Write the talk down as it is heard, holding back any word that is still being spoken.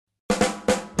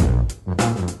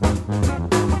Welcome,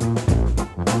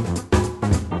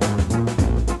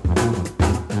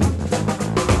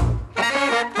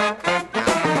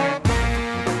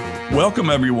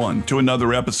 everyone, to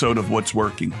another episode of What's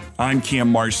Working. I'm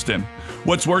Cam Marston.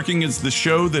 What's Working is the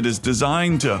show that is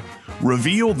designed to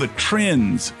reveal the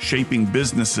trends shaping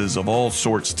businesses of all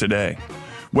sorts today.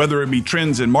 Whether it be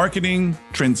trends in marketing,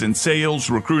 trends in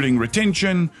sales, recruiting,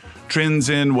 retention, trends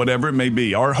in whatever it may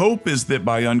be. Our hope is that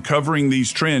by uncovering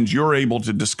these trends, you're able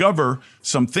to discover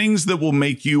some things that will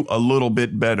make you a little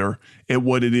bit better at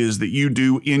what it is that you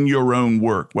do in your own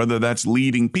work, whether that's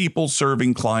leading people,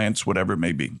 serving clients, whatever it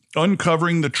may be.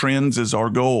 Uncovering the trends is our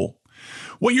goal.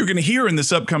 What you're going to hear in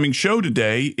this upcoming show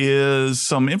today is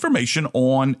some information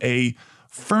on a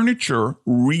furniture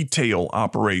retail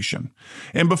operation.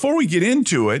 And before we get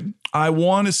into it, I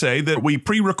want to say that we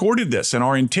pre-recorded this, and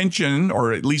our intention,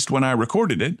 or at least when I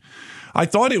recorded it, I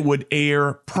thought it would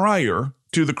air prior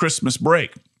to the Christmas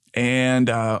break. And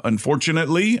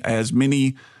unfortunately, as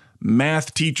many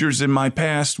math teachers in my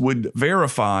past would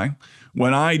verify,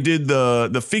 when I did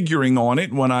the figuring on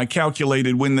it, when I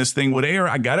calculated when this thing would air,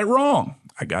 I got it wrong.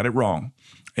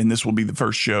 And this will be the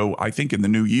first show, I think, in the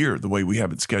new year, the way we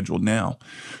have it scheduled now.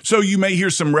 So you may hear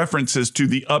some references to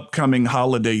the upcoming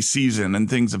holiday season and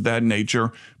things of that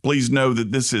nature. Please know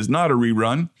that this is not a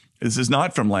rerun. This is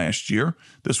not from last year.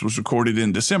 This was recorded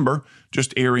in December,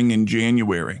 just airing in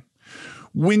January.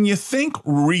 When you think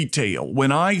retail,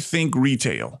 when I think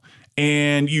retail,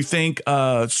 and you think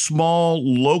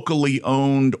small, locally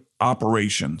owned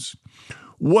operations,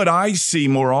 what I see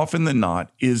more often than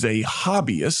not is a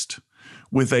hobbyist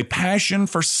with a passion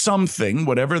for something,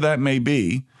 whatever that may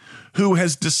be, who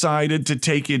has decided to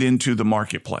take it into the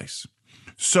marketplace.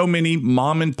 So many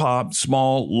mom and pop,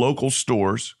 small local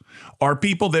stores are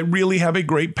people that really have a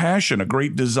great passion, a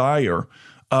great desire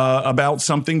about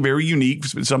something very unique,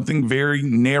 something very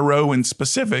narrow and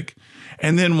specific,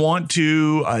 and then want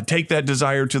to take that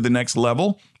desire to the next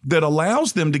level that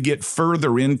allows them to get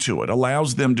further into it,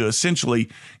 allows them to essentially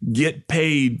get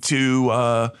paid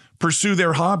to pursue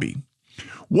their hobby.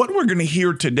 What we're going to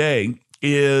hear today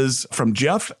is from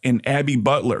Jeff and Abby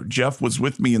Butler. Jeff was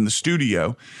with me in the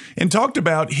studio and talked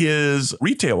about his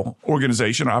retail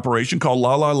organization operation called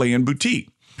La La Land Boutique,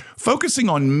 focusing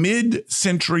on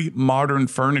mid-century modern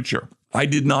furniture. I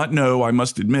did not know, I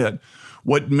must admit,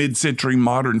 what mid-century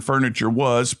modern furniture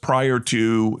was prior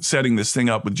to setting this thing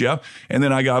up with Jeff. And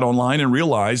then I got online and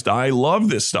realized I love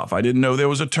this stuff. I didn't know there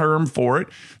was a term for it.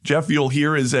 Jeff, you'll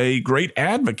hear, is a great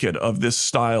advocate of this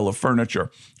style of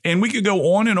furniture. And we could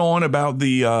go on and on about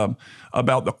the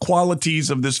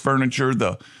qualities of this furniture,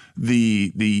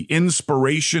 the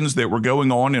inspirations that were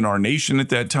going on in our nation at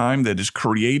that time that has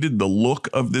created the look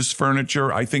of this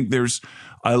furniture. I think there's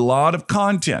a lot of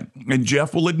content, and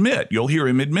Jeff will admit, you'll hear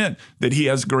him admit, that he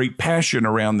has great passion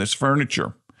around this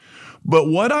furniture. But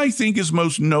what I think is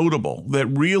most notable that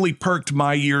really perked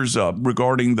my ears up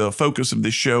regarding the focus of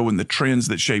this show and the trends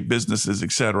that shape businesses,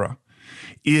 etc.,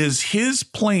 is his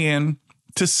plan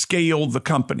to scale the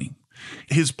company.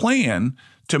 His plan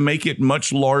to make it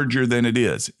much larger than it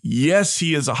is. Yes,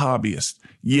 he is a hobbyist.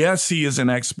 Yes, he is an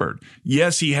expert.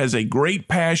 Yes, he has a great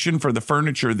passion for the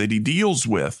furniture that he deals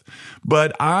with.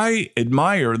 But I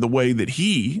admire the way that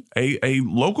he, a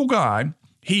local guy,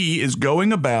 he is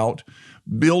going about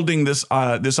building this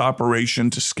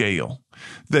operation to scale.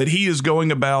 That he is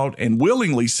going about and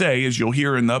willingly say, as you'll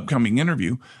hear in the upcoming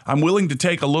interview, I'm willing to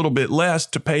take a little bit less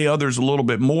to pay others a little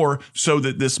bit more so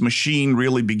that this machine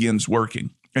really begins working.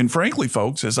 And frankly,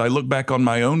 folks, as I look back on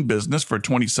my own business for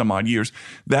 20 some odd years,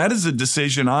 that is a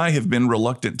decision I have been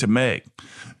reluctant to make.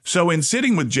 So in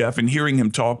sitting with Jeff and hearing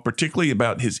him talk, particularly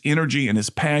about his energy and his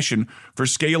passion for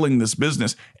scaling this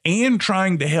business and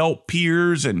trying to help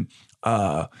peers and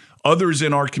others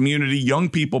in our community, young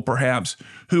people perhaps,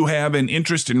 who have an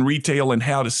interest in retail and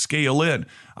how to scale it,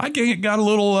 I got a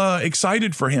little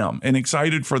excited for him and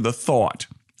excited for the thought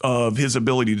of his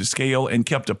ability to scale and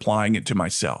kept applying it to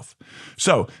myself.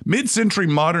 So mid-century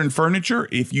modern furniture,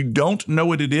 if you don't know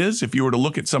what it is, if you were to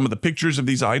look at some of the pictures of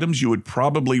these items, you would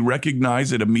probably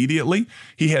recognize it immediately.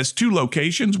 He has 2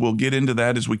 locations. We'll get into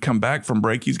that as we come back from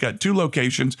break. He's got 2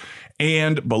 locations.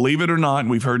 And believe it or not, and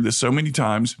we've heard this so many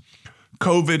times,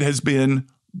 COVID has been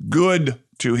good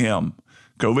to him.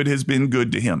 COVID has been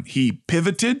good to him. He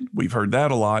pivoted. We've heard that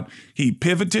a lot. He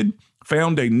pivoted,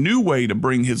 found a new way to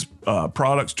bring his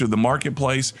products to the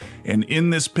marketplace. And in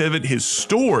this pivot, his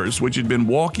stores, which had been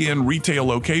walk-in retail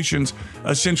locations,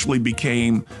 essentially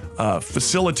became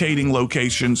facilitating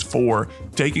locations for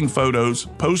taking photos,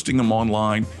 posting them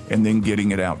online, and then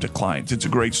getting it out to clients. It's a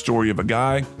great story of a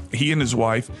guy he and his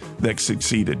wife that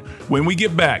succeeded. When we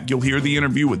get back, you'll hear the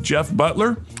interview with Jeff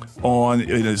Butler on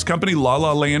his company, La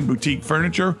La Land Boutique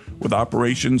Furniture, with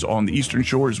operations on the Eastern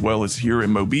Shore as well as here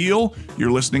in Mobile.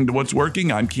 You're listening to What's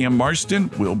Working. I'm Cam Marston.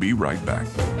 We'll be right back.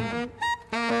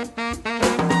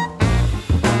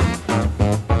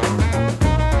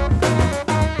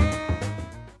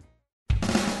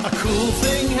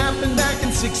 Back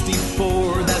in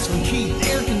 64, that's when Keith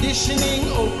Air Conditioning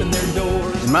opened their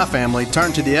doors. In my family,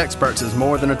 turn to the experts is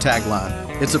more than a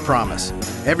tagline. It's a promise.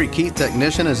 Every Keith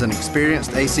technician is an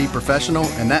experienced AC professional,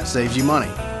 and that saves you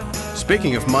money.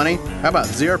 Speaking of money, how about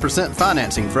 0%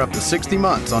 financing for up to 60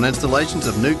 months on installations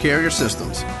of new Carrier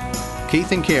systems?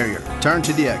 Keith and Carrier, turn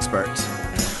to the experts.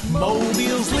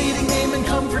 Mobile's leading name in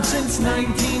comfort since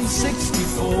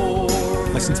 1964.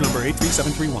 License number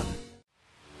 83731.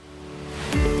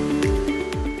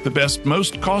 The best,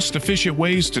 most cost-efficient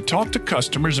ways to talk to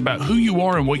customers about who you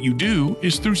are and what you do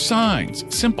is through signs,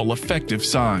 simple, effective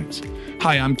signs.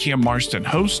 Hi, I'm Cam Marston,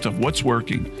 host of What's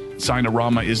Working.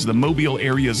 Signorama is the Mobile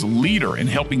area's leader in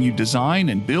helping you design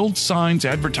and build signs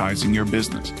advertising your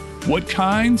business. What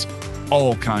kinds?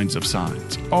 All kinds of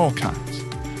signs, all kinds.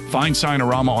 Find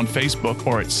Signorama on Facebook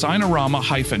or at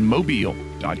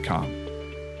signorama-mobile.com.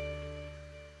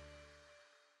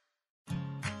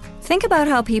 Think about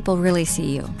how people really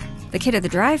see you. The kid at the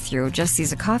drive-thru just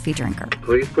sees a coffee drinker.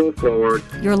 Please pull forward.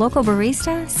 Your local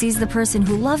barista sees the person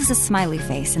who loves a smiley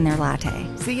face in their latte.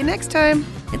 See you next time.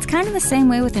 It's kind of the same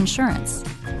way with insurance.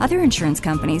 Other insurance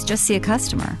companies just see a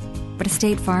customer, but a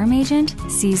State Farm agent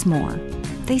sees more.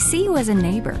 They see you as a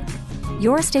neighbor.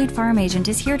 Your State Farm agent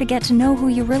is here to get to know who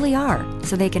you really are,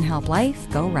 so they can help life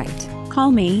go right.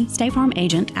 Call me, State Farm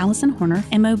agent Allison Horner,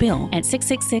 in Mobile at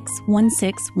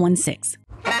 666-1616.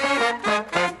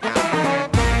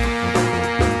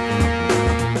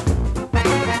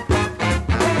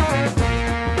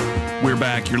 We're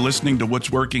back. You're listening to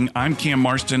What's Working. I'm Cam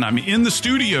Marston. I'm in the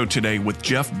studio today with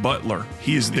Jeff Butler.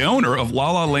 He is the owner of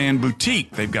La La Land Boutique.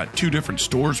 They've got two different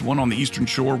stores, one on the Eastern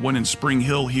Shore, one in Spring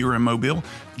Hill here in Mobile.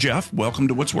 Jeff, welcome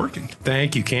to What's Working.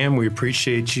 Thank you, Cam. We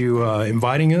appreciate you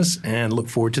inviting us and look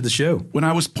forward to the show. When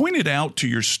I was pointed out to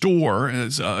your store,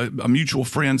 as a mutual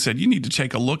friend said, you need to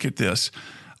take a look at this.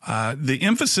 The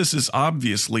emphasis is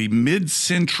obviously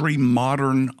mid-century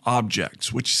modern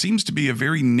objects, which seems to be a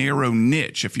very narrow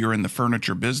niche if you're in the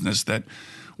furniture business that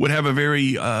would have a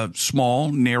very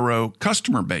small, narrow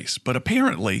customer base. But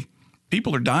apparently,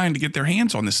 people are dying to get their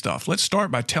hands on this stuff. Let's start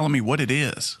by telling me what it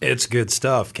is. It's good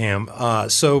stuff, Cam.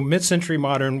 So mid-century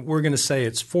modern, we're going to say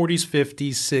it's 40s,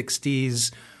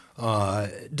 50s,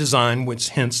 60s design, which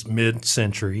hence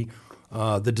mid-century.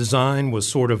 The design was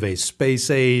sort of a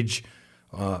space age,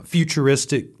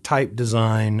 futuristic type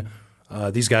design.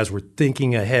 These guys were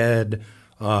thinking ahead.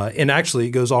 And actually,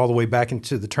 it goes all the way back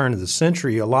into the turn of the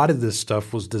century. A lot of this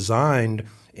stuff was designed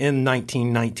in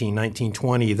 1919,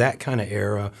 1920, that kind of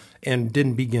era, and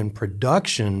didn't begin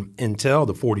production until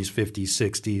the 40s,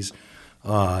 50s, 60s.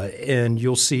 And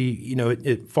you'll see,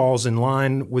 it falls in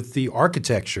line with the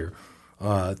architecture.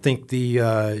 Think the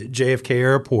JFK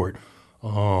Airport.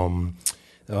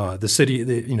 The city,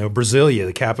 Brasilia,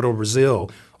 the capital of Brazil,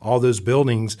 all those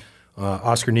buildings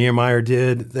Oscar Niemeyer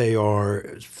did, they are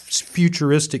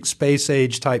futuristic space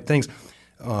age type things.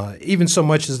 Even so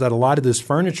much as that a lot of this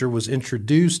furniture was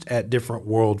introduced at different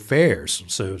world fairs.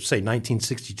 So say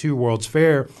 1962 World's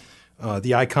Fair,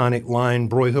 the iconic line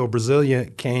Broyhill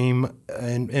Brasilia came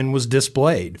and was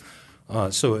displayed.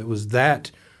 So it was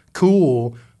that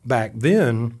cool back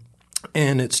then,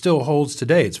 and it still holds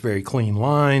today. It's very clean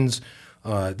lines.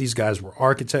 These guys were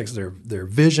architects. They're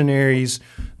visionaries.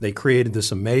 They created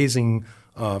this amazing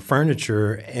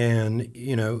furniture, and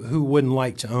who wouldn't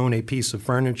like to own a piece of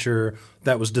furniture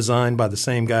that was designed by the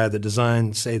same guy that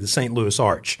designed, say, the St. Louis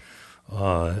Arch,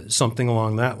 something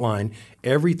along that line.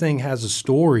 Everything has a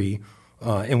story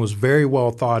and was very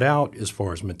well thought out as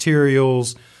far as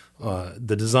materials,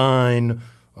 the design,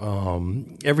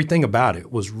 everything about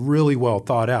it was really well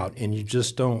thought out, and you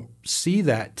just don't see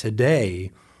that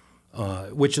today.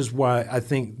 Which is why I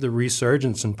think the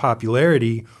resurgence in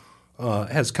popularity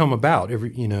has come about.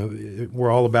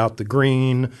 We're all about the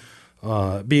green,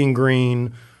 being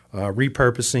green,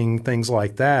 repurposing, things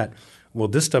like that. Well,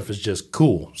 this stuff is just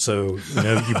cool. So,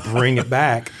 you bring it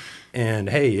back, and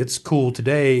hey, it's cool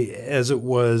today as it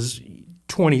was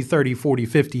 20, 30, 40,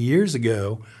 50 years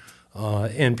ago,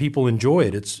 and people enjoy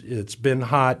it. It's been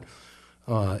hot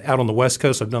out on the West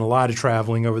Coast. I've done a lot of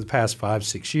traveling over the past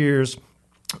 5-6 years.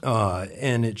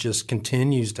 and it just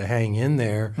continues to hang in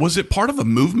there. Was it part of a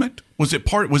movement?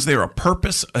 Was there a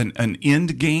purpose, an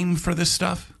end game for this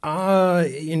stuff?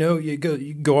 You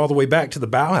go all the way back to the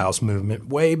Bauhaus movement,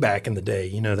 way back in the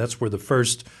day. That's where the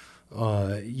first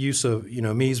use of,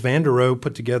 Mies van der Rohe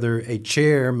put together a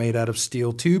chair made out of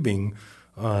steel tubing.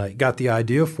 Got the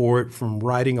idea for it from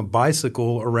riding a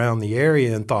bicycle around the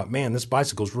area and thought, man, this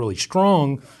bicycle's really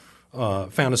strong.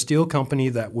 Found a steel company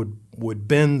that would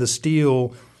bend the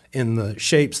steel in the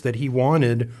shapes that he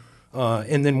wanted,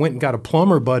 and then went and got a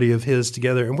plumber buddy of his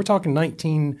together. And we're talking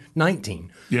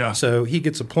 1919. Yeah. So he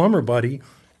gets a plumber buddy,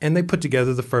 and they put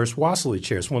together the first Wassily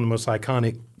chair. It's one of the most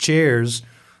iconic chairs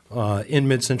in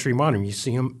mid-century modern. You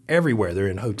see them everywhere. They're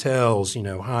in hotels,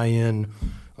 high-end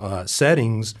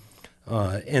settings,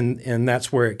 and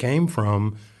that's where it came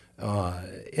from.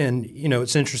 And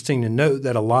it's interesting to note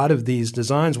that a lot of these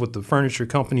designs, what the furniture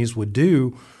companies would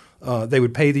do, they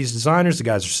would pay these designers. The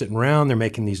guys are sitting around, they're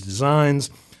making these designs,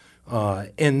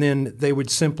 and then they would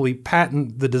simply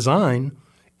patent the design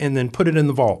and then put it in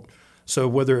the vault. So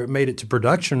whether it made it to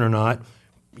production or not,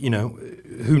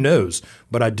 who knows?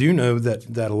 But I do know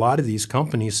that a lot of these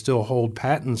companies still hold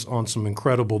patents on some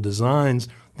incredible designs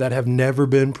that have never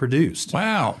been produced.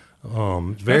 Wow.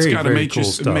 That's got to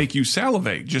cool make you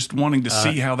salivate just wanting to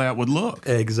see how that would look.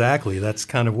 Exactly. That's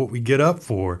kind of what we get up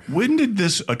for. When did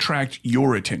this attract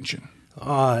your attention?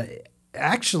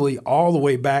 Actually, all the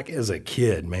way back as a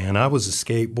kid, man. I was a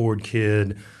skateboard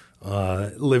kid,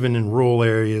 living in rural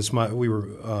areas. We were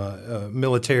a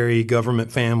military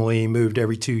government family, moved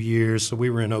every 2 years. So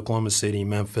we were in Oklahoma City,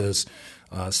 Memphis,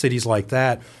 cities like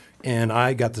that. And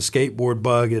I got the skateboard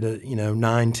bug at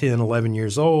 9, 10, 11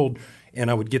 years old. And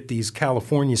I would get these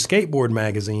California skateboard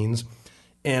magazines,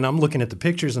 and I'm looking at the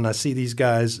pictures, and I see these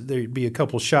guys. There'd be a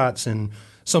couple shots in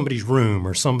somebody's room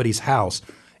or somebody's house,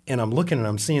 and I'm looking and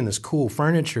I'm seeing this cool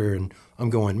furniture, and I'm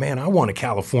going, man, I want a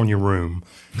California room,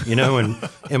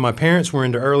 and my parents were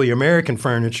into early American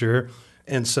furniture,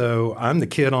 and so I'm the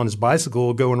kid on his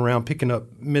bicycle going around picking up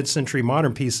mid-century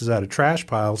modern pieces out of trash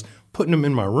piles, putting them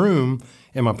in my room,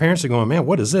 and my parents are going, man,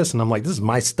 what is this? And I'm like, this is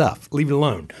my stuff. Leave it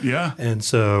alone. Yeah. And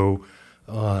so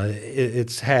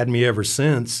it's had me ever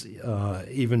since,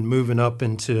 even moving up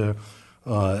into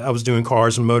I was doing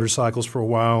cars and motorcycles for a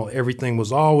while. Everything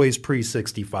was always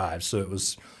pre-65. So it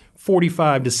was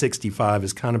 45 to 65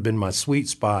 has kind of been my sweet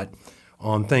spot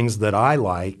on things that I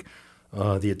like,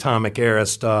 the atomic era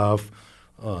stuff,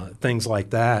 things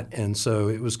like that. And so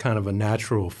it was kind of a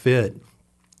natural fit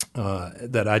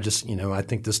that I just, I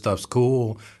think this stuff's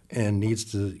cool and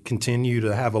needs to continue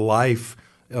to have a life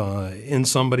in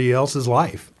somebody else's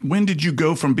life. When did you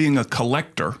go from being a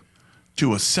collector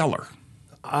to a seller?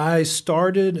 I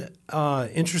started,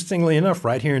 interestingly enough,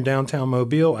 right here in downtown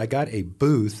Mobile. I got a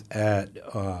booth at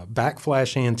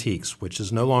Backflash Antiques, which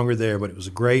is no longer there, but it was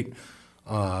a great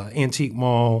antique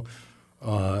mall,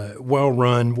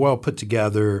 well-run, well put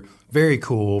together, very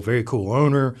cool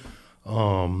owner.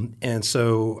 And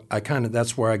so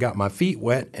that's where I got my feet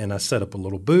wet, and I set up a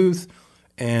little booth,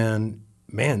 and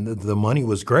man, the money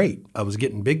was great. I was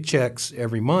getting big checks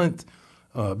every month,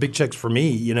 big checks for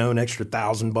me, an extra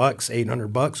 $1,000,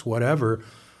 $800, whatever.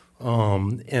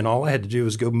 And all I had to do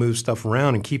was go move stuff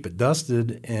around and keep it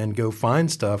dusted and go find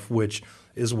stuff, which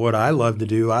is what I love to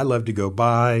do. I love to go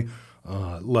buy,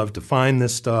 love to find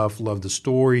this stuff, love the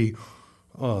story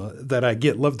that I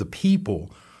get, love the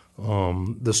people.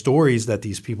 The stories that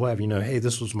these people have, hey,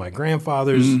 this was my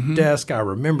grandfather's desk. I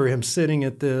remember him sitting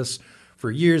at this for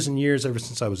years and years, ever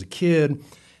since I was a kid.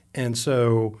 And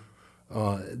so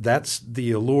that's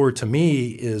the allure to me,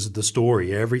 is the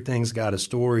story. Everything's got a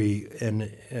story.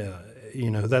 And,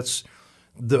 that's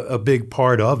a big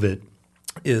part of it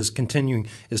is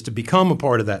to become a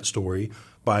part of that story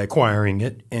by acquiring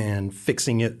it and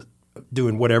fixing it,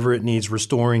 doing whatever it needs,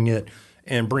 restoring it,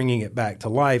 and bringing it back to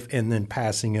life, and then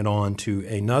passing it on to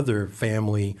another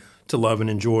family to love and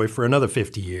enjoy for another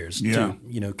 50 years to,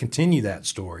 continue that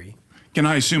story. Can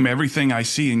I assume everything I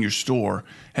see in your store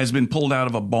has been pulled out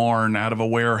of a barn, out of a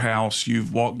warehouse?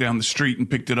 You've walked down the street and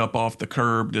picked it up off the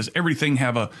curb. Does everything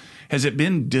has it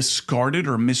been discarded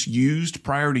or misused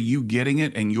prior to you getting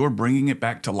it and you're bringing it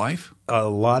back to life? A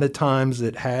lot of times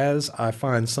it has. I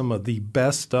find some of the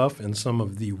best stuff in some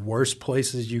of the worst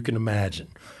places you can imagine.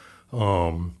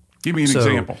 Give me an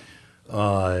example.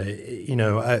 One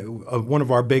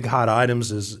of our big hot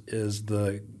items is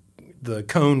the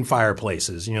cone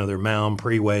fireplaces. They're mound,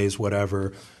 pre-ways,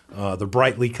 whatever. The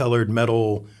brightly colored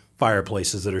metal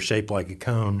fireplaces that are shaped like a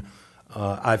cone.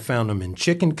 I've found them in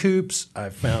chicken coops.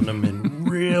 I've found them in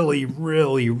really,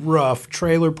 really rough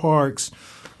trailer parks.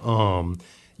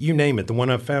 you name it. The one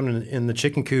I found in the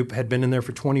chicken coop had been in there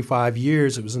for 25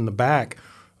 years. It was in the back.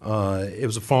 It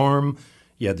was a farm.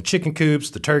 You had the chicken coops,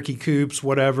 the turkey coops,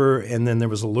 whatever, and then there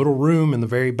was a little room in the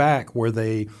very back where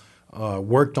they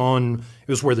worked on.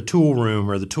 It was where the tool room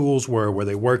or the tools were, where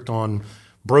they worked on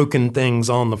broken things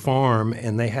on the farm,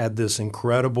 and they had this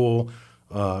incredible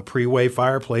pre-way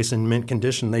fireplace in mint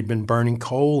condition. They'd been burning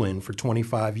coal in for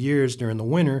 25 years during the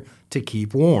winter to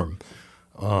keep warm.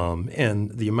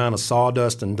 And the amount of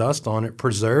sawdust and dust on it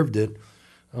preserved it.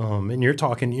 And you're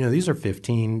talking, these are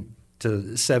 $1,500 to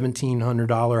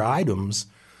 $1,700 items,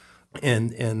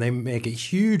 and they make a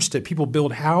huge step. People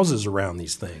build houses around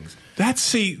these things.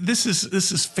 This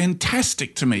is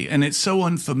fantastic to me, and it's so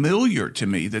unfamiliar to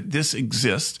me that this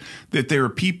exists, that there are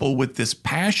people with this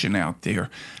passion out there.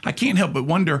 I can't help but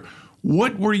wonder,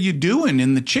 what were you doing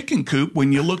in the chicken coop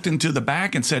when you looked into the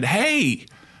back and said, "Hey,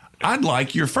 I'd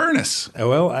like your furnace"?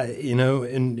 Well,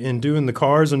 in doing the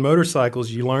cars and motorcycles,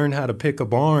 you learn how to pick a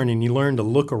barn, and you learn to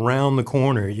look around the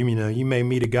corner. You may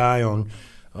meet a guy on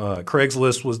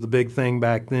Craigslist was the big thing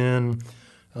back then,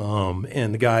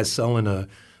 and the guy's selling a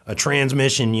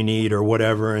transmission you need or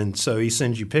whatever, and so he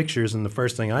sends you pictures, and the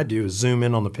first thing I do is zoom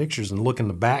in on the pictures and look in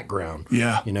the background.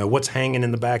 Yeah. What's hanging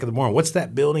in the back of the barn? What's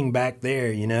that building back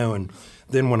there? And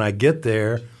then when I get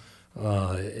there,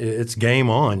 it's game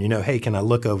on. Hey, can I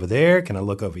look over there? Can I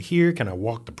look over here? Can I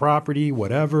walk the property?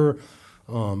 Whatever.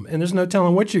 And there's no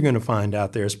telling what you're going to find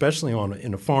out there, especially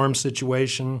in a farm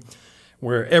situation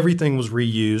where everything was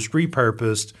reused,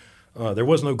 repurposed. There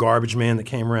was no garbage man that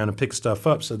came around and picked stuff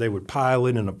up, so they would pile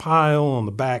it in a pile on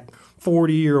the back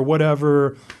 40 or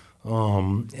whatever.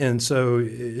 And so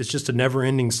it's just a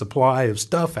never-ending supply of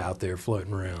stuff out there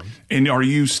floating around. And are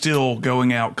you still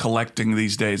going out collecting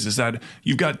these days? Is that,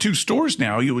 you've got 2 stores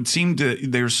now? You would seem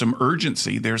there's some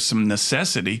urgency, there's some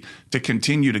necessity to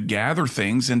continue to gather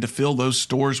things and to fill those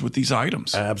stores with these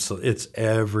items. Absolutely, it's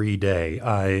every day.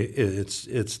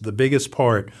 It's the biggest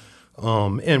part.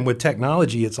 And with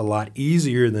technology, it's a lot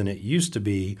easier than it used to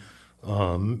be.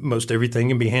 Most everything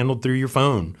can be handled through your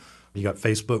phone. You got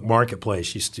Facebook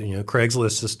Marketplace.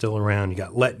 Craigslist is still around. You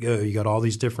got LetGo. You got all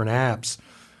these different apps.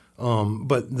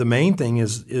 But the main thing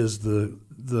is the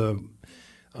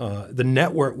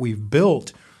network we've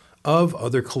built of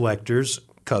other collectors,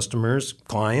 customers,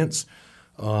 clients,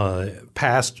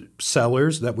 past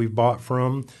sellers that we've bought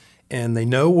from, and they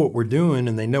know what we're doing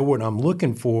and they know what I'm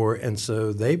looking for, and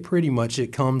so they pretty much,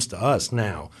 it comes to us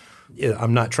now.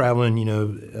 I'm not traveling,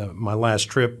 my last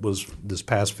trip was this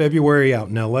past February out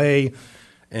in L.A.,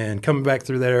 and coming back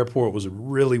through that airport was a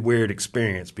really weird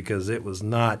experience because it was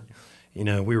not,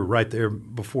 we were right there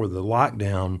before the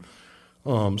lockdown,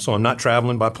 so I'm not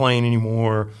traveling by plane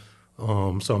anymore,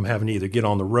 so I'm having to either get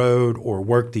on the road or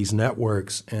work these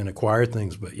networks and acquire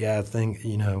things. But yeah, I think,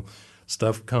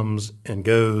 stuff comes and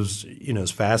goes,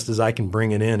 as fast as I can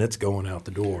bring it in, it's going out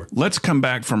the door. Let's come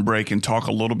back from break and talk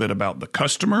a little bit about the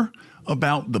customer,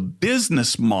 about the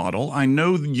business model. I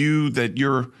know that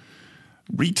your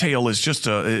retail is just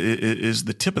is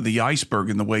the tip of the iceberg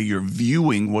in the way you're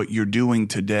viewing what you're doing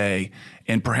today,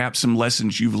 and perhaps some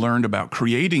lessons you've learned about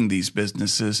creating these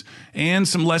businesses, and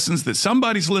some lessons that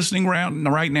somebody's listening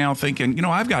right now thinking,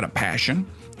 I've got a passion.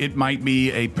 It might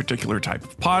be a particular type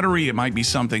of pottery. It might be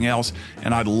something else.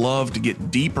 And I'd love to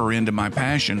get deeper into my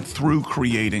passion through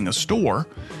creating a store,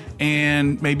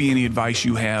 and maybe any advice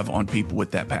you have on people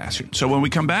with that passion. So when we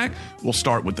come back, we'll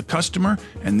start with the customer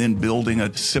and then building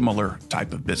a similar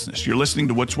type of business. You're listening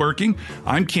to What's Working.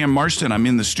 I'm Cam Marston. I'm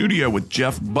in the studio with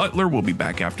Jeff Butler. We'll be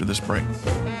back after this break.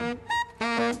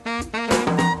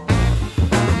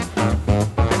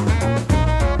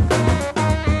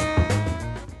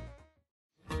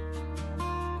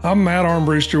 I'm Matt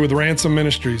Armbruster with Ransom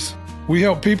Ministries. We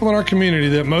help people in our community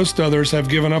that most others have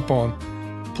given up on.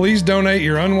 Please donate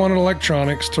your unwanted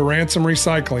electronics to Ransom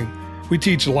Recycling. We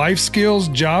teach life skills,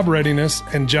 job readiness,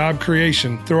 and job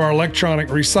creation through our electronic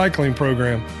recycling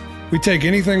program. We take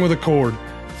anything with a cord.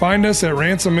 Find us at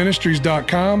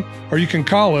ransomministries.com, or you can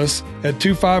call us at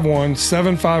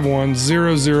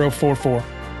 251-751-0044.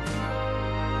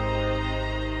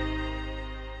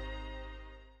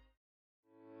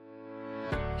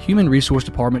 Human Resource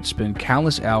Departments spend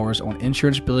countless hours on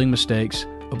insurance billing mistakes,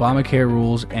 Obamacare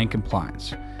rules, and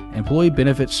compliance. Employee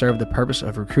benefits serve the purpose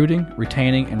of recruiting,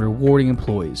 retaining, and rewarding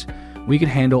employees. We can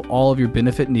handle all of your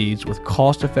benefit needs with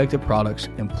cost-effective products,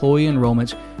 employee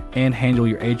enrollments, and handle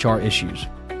your HR issues.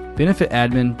 Benefit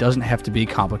admin doesn't have to be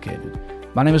complicated.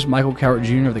 My name is Michael Cowart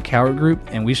Jr. of the Cowart Group,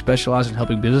 and we specialize in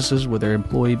helping businesses with their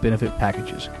employee benefit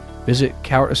packages. Visit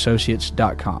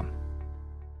cowartassociates.com.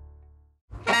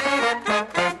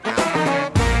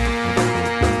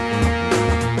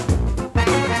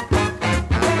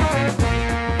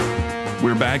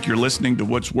 back. You're listening to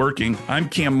What's Working. I'm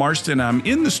Cam Marston. I'm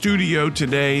in the studio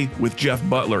today with Jeff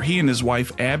Butler. He and his wife,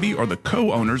 Abby, are the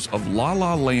co-owners of La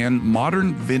La Land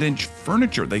Modern Vintage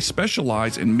Furniture. They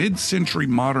specialize in mid-century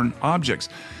modern objects.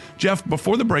 Jeff,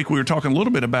 before the break, we were talking a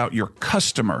little bit about your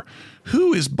customer.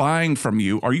 Who is buying from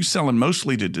you? Are you selling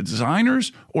mostly to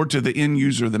designers or to the end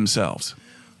user themselves?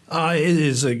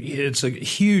 It's a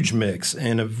huge mix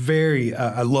and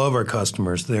I love our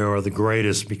customers. They are the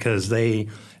greatest because they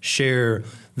share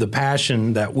the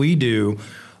passion that we do.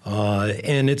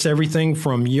 And it's everything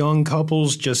from young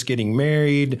couples just getting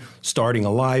married, starting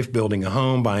a life, building a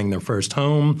home, buying their first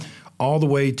home, all the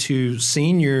way to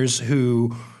seniors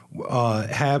who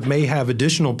may have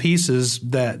additional pieces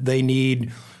that they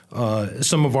need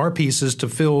some of our pieces to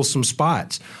fill some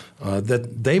spots.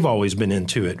 That they've always been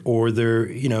into it, or they're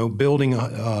building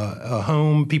a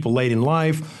home, people late in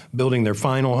life, building their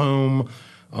final home,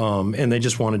 and they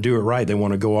just want to do it right. They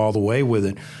want to go all the way with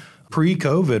it.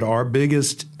 Pre-COVID, our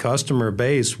biggest customer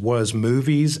base was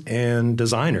movies and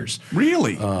designers.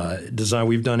 Really?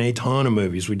 We've done a ton of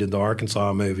movies. We did the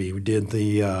Arkansas movie. We did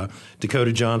the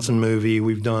Dakota Johnson movie.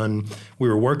 We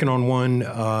were working on one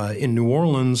in New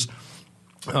Orleans,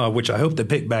 which I hope they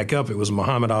pick back up. It was a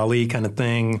Muhammad Ali kind of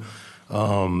thing,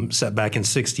 set back in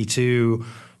 '62.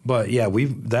 But yeah,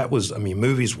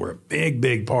 movies were a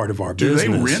big part of our business.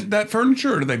 Do they rent that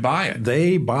furniture or do they buy it?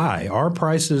 They buy. Our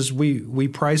prices, we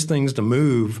price things to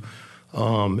move.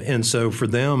 And so for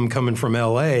them coming from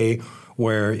LA,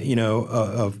 where,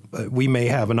 we may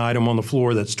have an item on the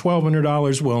floor that's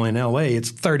 $1,200. Well, in LA,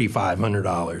 it's $3,500.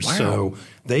 Wow. So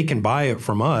they can buy it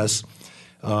from us.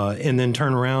 And then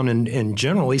turn around and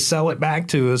generally sell it back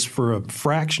to us for a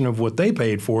fraction of what they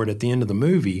paid for it at the end of the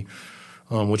movie,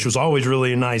 which was always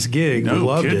really a nice gig. No we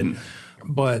loved kidding. it.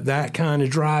 But that kind of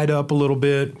dried up a little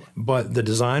bit. But the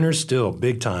designers still,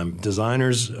 big time.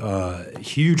 Designers,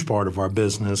 huge part of our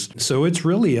business. So it's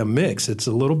really a mix. It's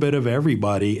a little bit of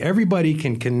everybody. Everybody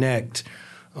can connect,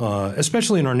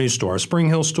 especially in our new store. Our Spring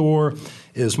Hill store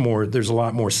is there's a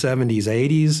lot more 70s,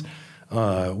 80s.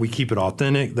 We keep it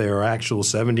authentic. They are actual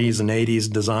 70s and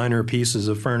 80s designer pieces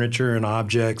of furniture and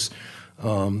objects,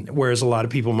 whereas a lot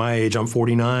of people my age, I'm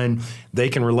 49, they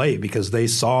can relate because they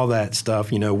saw that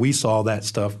stuff. We saw that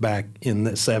stuff back in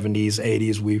the 70s,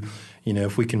 80s.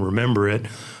 If we can remember it,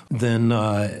 then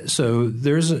so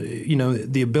there's,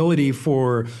 the ability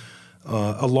for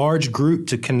a large group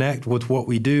to connect with what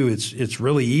we do. It's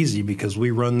really easy because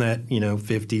we run that, 50s,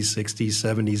 60s,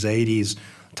 70s, 80s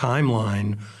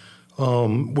timeline.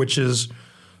 Which is,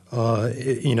 we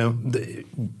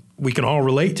can all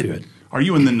relate to it. Are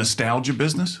you in the nostalgia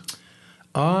business?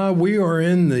 We are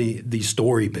in the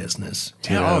story business.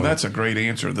 Oh, that's a great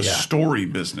answer. The story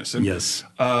business. And, yes.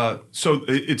 So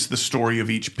it's the story of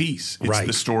each piece. It's right.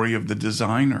 the story of the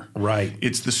designer. Right.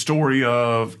 It's the story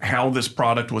of how this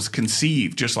product was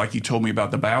conceived, just like you told me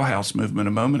about the Bauhaus movement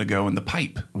a moment ago and the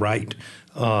pipe. Right.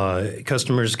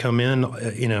 Customers come in,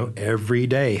 every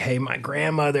day. Hey, my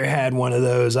grandmother had one of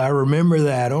those. I remember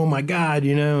that. Oh my God,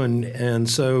 and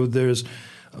so there's,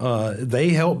 they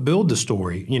help build the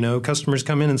story. Customers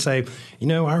come in and say,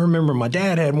 I remember my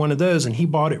dad had one of those and he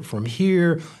bought it from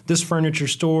here, this furniture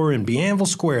store in Bienville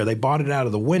Square. They bought it out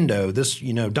of the window, this,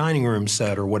 dining room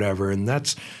set or whatever. And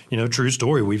that's, true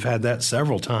story. We've had that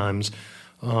several times.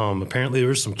 Apparently there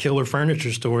were some killer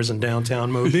furniture stores in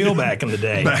downtown Mobile back in the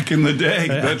day. Back in the day,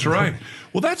 that's right.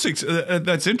 Well, that's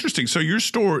interesting. So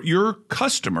your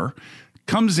customer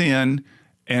comes in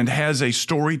and has a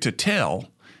story to tell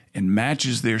and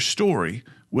matches their story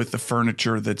with the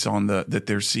furniture that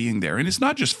they're seeing there. And it's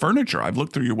not just furniture. I've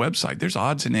looked through your website. There's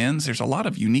odds and ends. There's a lot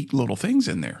of unique little things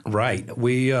in there. Right.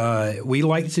 We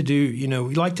like to do,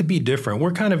 we like to be different.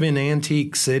 We're kind of in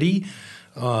Antique City.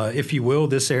 If you will,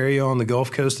 this area on the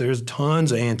Gulf Coast, there's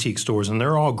tons of antique stores, and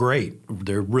they're all great.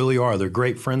 They really are. They're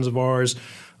great friends of ours.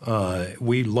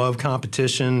 We love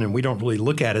competition, and we don't really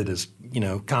look at it as,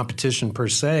 competition per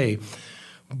se.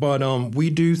 But we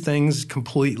do things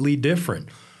completely different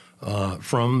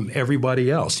from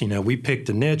everybody else. We picked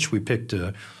a niche. We picked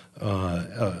an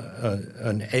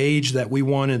age that we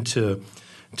wanted to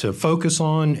focus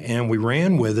on, and we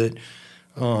ran with it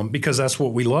because that's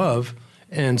what we love.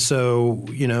 And so,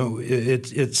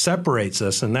 it separates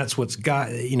us, and that's what's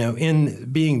got, in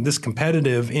being this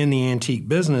competitive in the antique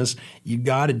business, you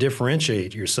got to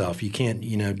differentiate yourself. You can't,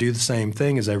 do the same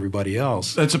thing as everybody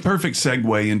else. That's a perfect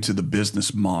segue into the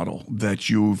business model that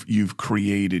you've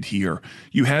created here.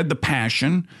 You had the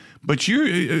passion, but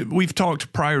we've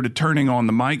talked prior to turning on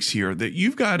the mics here that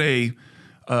you've got a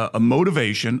a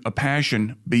motivation, a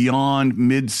passion beyond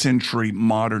mid-century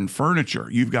modern furniture.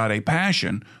 You've got a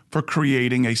passion for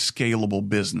creating a scalable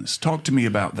business. Talk to me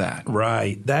about that.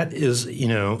 Right. That is,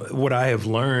 what I have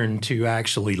learned to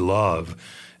actually love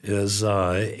is,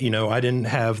 I didn't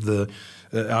have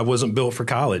I wasn't built for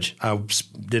college. I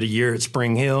did a year at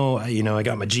Spring Hill. I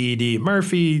got my GED at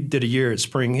Murphy, did a year at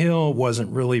Spring Hill.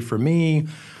 Wasn't really for me.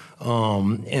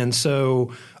 And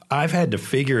so I've had to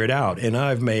figure it out, and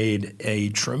I've made a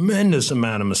tremendous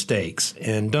amount of mistakes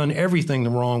and done everything the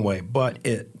wrong way. But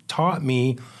it taught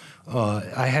me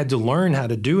I had to learn how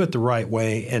to do it the right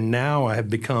way, and now I have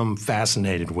become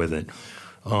fascinated with it.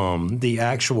 The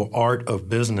actual art of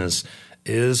business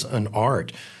is an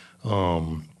art.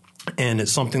 And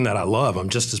it's something that I love. I'm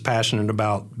just as passionate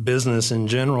about business in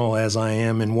general as I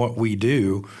am in what we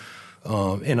do.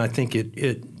 And I think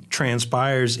it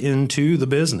transpires into the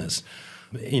business.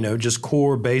 Just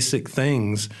core basic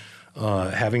things,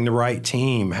 having the right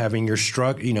team, having your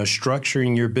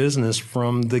structuring your business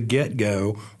from the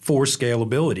get-go for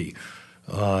scalability.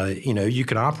 You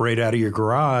can operate out of your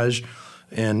garage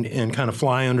and kind of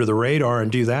fly under the radar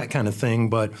and do that kind of thing.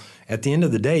 But at the end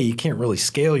of the day, you can't really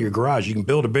scale your garage. You can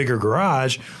build a bigger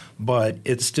garage, but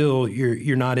it's still,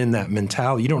 you're not in that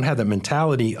mentality. You don't have that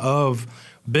mentality of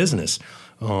business.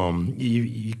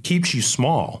 It keeps you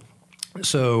small.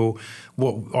 So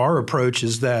what our approach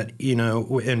is that,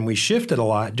 and we shifted a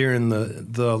lot during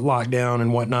the lockdown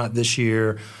and whatnot this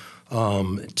year,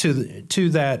 to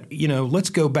that, let's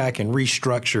go back and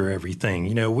restructure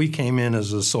everything. We came in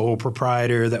as a sole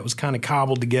proprietor that was kind of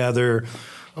cobbled together.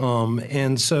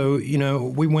 And so,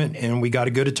 we went and we got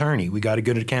a good attorney. We got a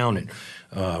good accountant.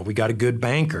 We got a good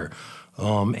banker.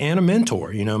 And a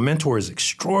mentor. Mentor is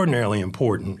extraordinarily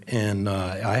important. And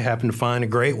I happened to find a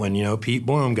great one. Pete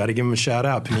Bloom, got to give him a shout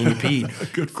out. Panini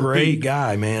Pete, great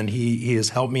guy, man. He has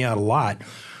helped me out a lot.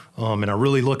 And I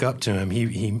really look up to him.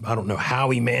 He I don't know how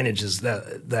he manages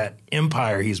that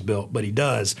empire he's built, but he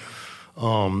does.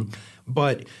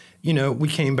 But we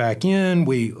came back in.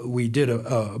 We did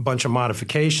a bunch of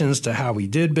modifications to how we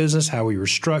did business, how we were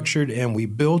structured, and we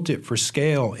built it for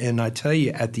scale. And I tell you,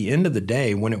 at the end of the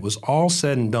day, when it was all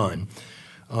said and done,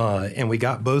 and we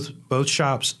got both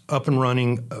shops up and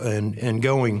running and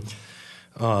going,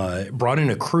 brought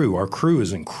in a crew. Our crew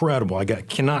is incredible. I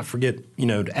cannot forget,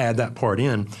 to add that part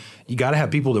in. You got to have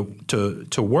people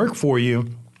to work for you,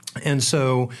 and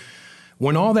so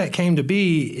when all that came to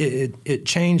be, it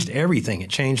changed everything. It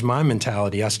changed my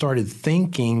mentality. I started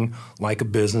thinking like a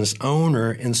business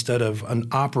owner instead of an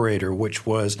operator, which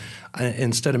was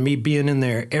instead of me being in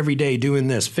there every day doing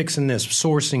this, fixing this,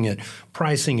 sourcing it,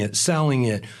 pricing it, selling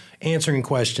it, answering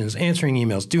questions, answering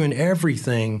emails, doing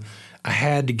everything. I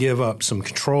had to give up some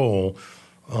control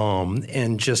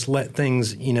and just let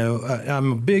things,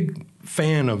 I'm a big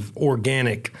fan of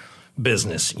organic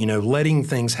business, letting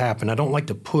things happen. I don't like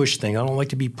to push things. I don't like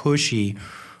to be pushy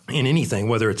in anything,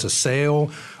 whether it's a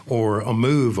sale or a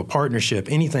move, a partnership,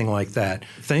 anything like that.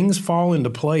 Things fall into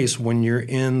place when you're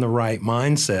in the right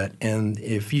mindset. And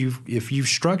if you've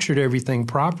structured everything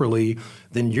properly,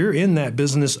 then you're in that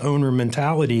business owner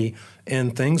mentality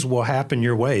and things will happen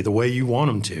your way, the way you want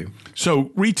them to. So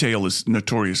retail is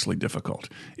notoriously difficult.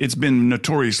 It's been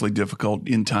notoriously difficult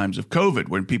in times of COVID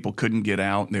when people couldn't get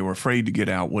out, they were afraid to get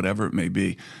out, whatever it may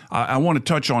be. I want to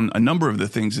touch on a number of the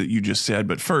things that you just said,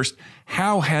 but first,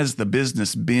 how has the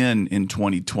business been in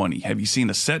 2020? Have you seen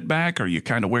a setback? Are you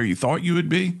kind of where you thought you would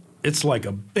be? It's like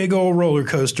a big old roller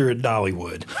coaster at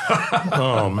Dollywood.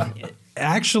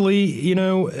 Actually,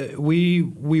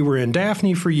 we were in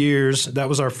Daphne for years. That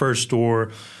was our first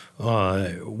store.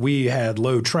 We had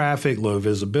low traffic, low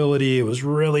visibility. It was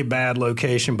really bad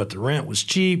location, but the rent was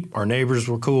cheap. Our neighbors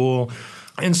were cool.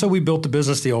 And so we built the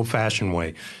business the old-fashioned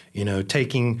way,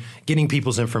 getting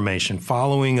people's information,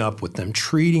 following up with them,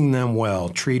 treating them well,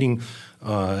 treating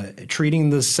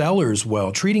the sellers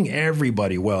well, treating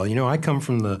everybody well. I come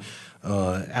from the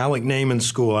Alec Naiman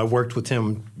School. I worked with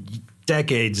him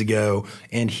decades ago,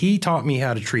 and he taught me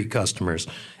how to treat customers,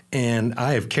 and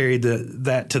I have carried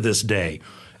that to this day.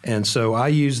 And so I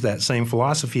use that same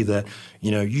philosophy that,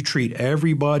 you treat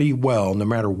everybody well no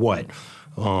matter what.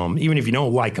 Even if you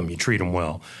don't like them, you treat them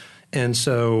well. And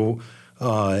so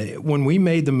when we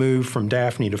made the move from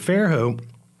Daphne to Fairhope,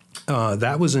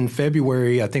 that was in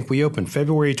February. I think we opened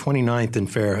February 29th in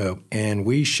Fairhope, and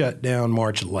we shut down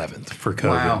March 11th for COVID.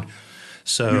 Wow.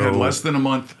 So you had less than a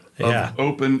month of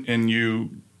open, and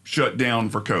you shut down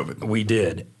for COVID. We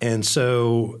did. And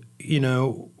so,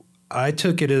 I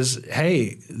took it as,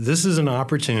 hey, this is an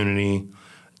opportunity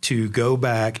to go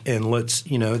back and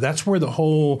that's where the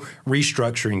whole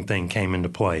restructuring thing came into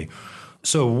play.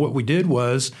 So what we did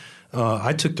was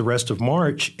I took the rest of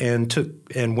March and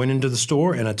went into the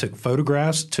store, and I took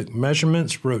photographs, took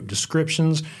measurements, wrote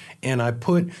descriptions, and I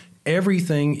put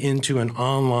everything into an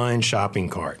online shopping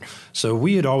cart. So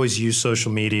we had always used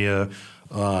social media,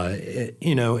 and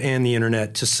the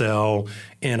internet to sell,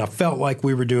 and I felt like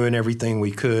we were doing everything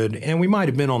we could. And we might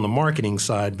have been on the marketing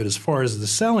side, but as far as the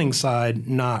selling side,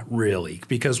 not really,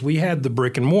 because we had the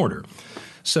brick and mortar.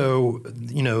 So,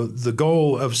 the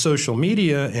goal of social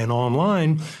media and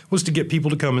online was to get people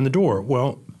to come in the door.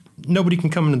 Well, nobody can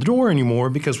come in the door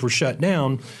anymore because we're shut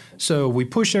down. So we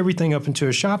push everything up into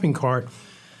a shopping cart.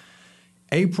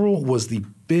 April was the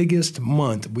biggest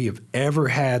month we have ever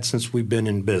had since we've been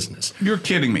in business. You're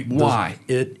kidding me. Why?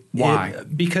 Why?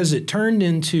 Because it turned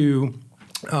into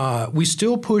we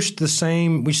still use the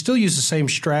same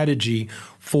strategy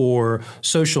for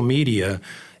social media.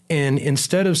 And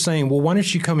instead of saying, well, why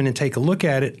don't you come in and take a look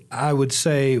at it, I would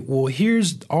say, well,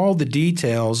 here's all the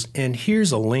details and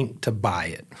here's a link to buy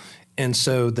it. And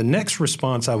so the next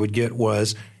response I would get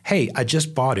was, hey, I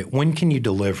just bought it. When can you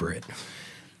deliver it?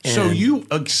 So you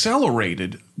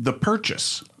accelerated the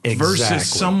purchase Exactly. versus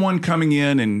someone coming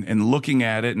in and looking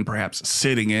at it and perhaps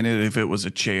sitting in it if it was a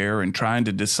chair and trying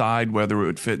to decide whether it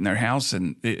would fit in their house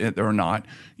or not.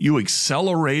 You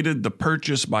accelerated the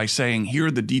purchase by saying, here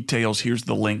are the details, here's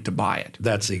the link to buy it.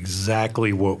 That's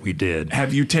exactly what we did.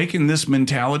 Have you taken this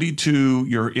mentality to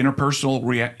your interpersonal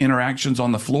interactions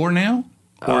on the floor now?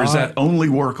 Or is that only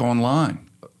work online?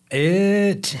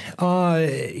 That's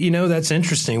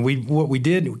interesting. What we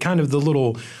did, kind of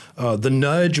the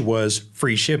nudge was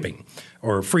free shipping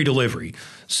or free delivery.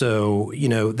 So,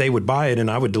 they would buy it and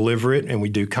I would deliver it, and we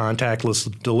do contactless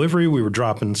delivery. We were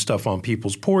dropping stuff on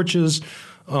people's porches,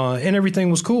 and everything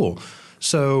was cool.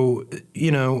 So,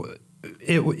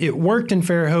 it worked in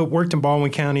Fairhope, worked in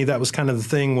Baldwin County. That was kind of the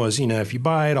thing was, if you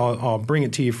buy it, I'll bring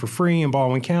it to you for free in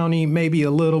Baldwin County, maybe a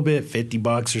little bit,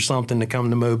 $50 or something to come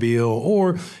to Mobile.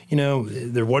 Or,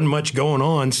 there wasn't much going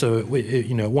on, so it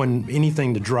wasn't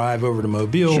anything to drive over to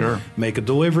Mobile, Sure. make a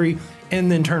delivery,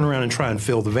 and then turn around and try and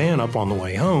fill the van up on the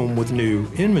way home with new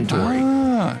inventory.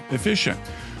 Efficient.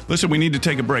 Listen, we need to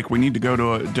take a break. We need to go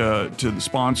to the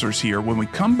sponsors here. When we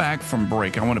come back from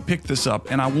break, I want to pick this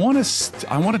up, and I want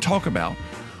to talk about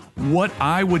what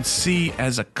I would see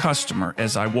as a customer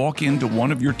as I walk into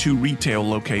one of your two retail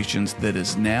locations that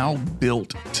is now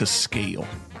built to scale.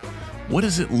 What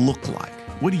does it look like?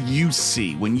 What do you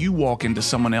see when you walk into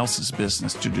someone else's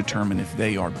business to determine if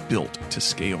they are built to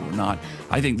scale or not?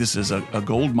 I think this is a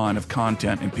gold mine of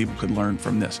content, and people could learn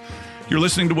from this. You're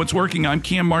listening to What's Working. I'm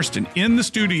Cam Marston. In the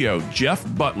studio, Jeff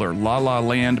Butler, La La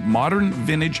Land, modern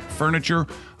vintage furniture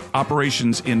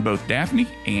operations in both Daphne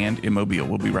and in Mobile.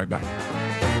 We'll be right back.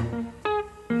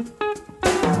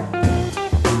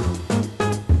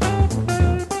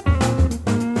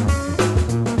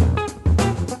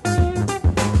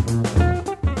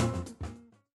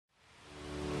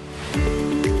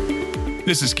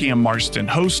 This is Cam Marston,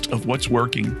 host of What's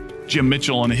Working. Jim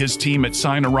Mitchell and his team at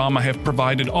Signorama have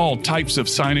provided all types of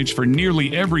signage for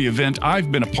nearly every event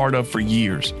I've been a part of for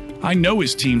years. I know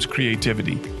his team's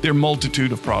creativity, their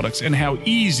multitude of products, and how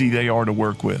easy they are to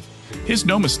work with. His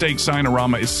No Mistake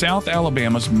Signorama is South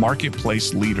Alabama's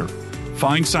marketplace leader.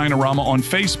 Find Signorama on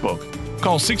Facebook.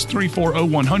 Call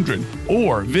 634-0100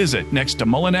 or visit next to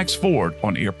Mullinex Ford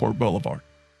on Airport Boulevard.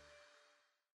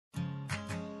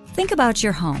 Think about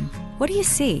your home. What do you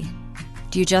see?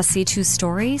 Do you just see two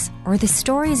stories, or the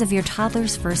stories of your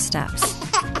toddler's first steps?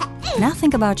 Now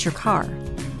think about your car.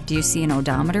 Do you see an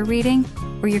odometer reading,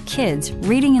 or your kids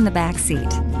reading in the back seat?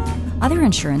 Other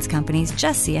insurance companies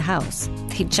just see a house.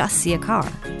 They just see a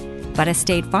car. But a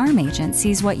State Farm agent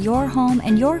sees what your home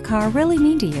and your car really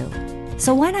mean to you.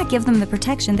 So why not give them the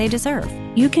protection they deserve?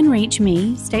 You can reach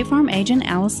me, State Farm agent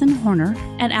Allison Horner,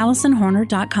 at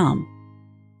AllisonHorner.com.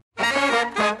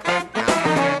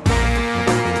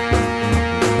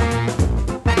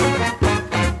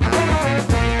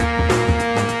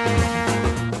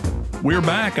 We're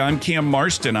back. I'm Cam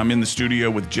Marston. I'm in the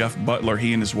studio with Jeff Butler.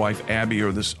 He and his wife, Abby,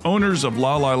 are the owners of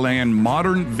La La Land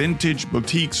Modern Vintage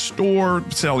Boutique Store,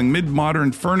 selling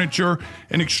mid-modern furniture.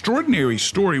 An extraordinary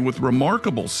story with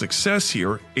remarkable success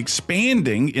here,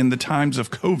 expanding in the times of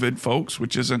COVID, folks,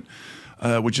 which isn't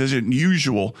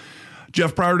usual.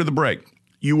 Jeff, prior to the break,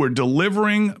 you were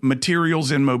delivering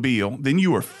materials in Mobile. Then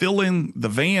you were filling the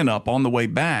van up on the way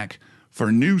back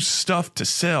for new stuff to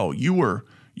sell. You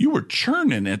were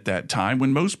churning at that time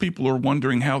when most people are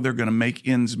wondering how they're going to make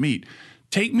ends meet.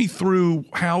 Take me through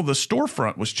how the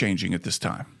storefront was changing at this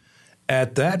time.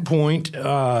 At that point,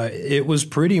 it was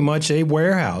pretty much a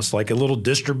warehouse, like a little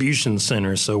distribution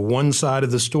center. So one side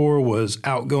of the store was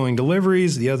outgoing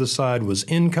deliveries, the other side was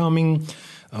incoming,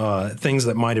 things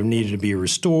that might have needed to be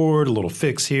restored, a little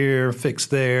fix here, fix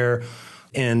there.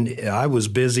 And I was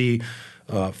busy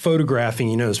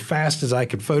photographing, as fast as I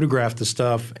could photograph the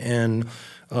stuff. And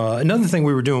another thing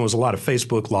we were doing was a lot of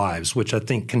Facebook Lives, which I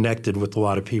think connected with a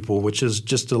lot of people, which is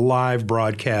just a live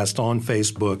broadcast on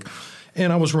Facebook.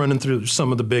 And I was running through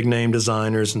some of the big name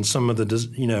designers and some of the,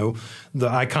 the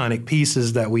iconic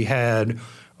pieces that we had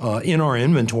in our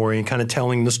inventory and kind of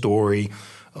telling the story,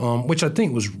 which I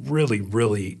think was really,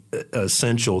 really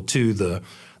essential to the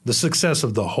success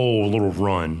of the whole little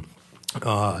run.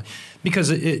 Because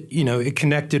it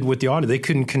connected with the audience. They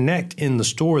couldn't connect in the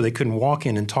store. They couldn't walk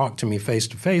in and talk to me face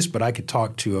to face, but I could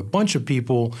talk to a bunch of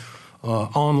people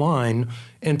online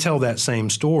and tell that same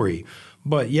story.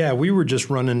 But yeah, we were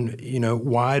just running,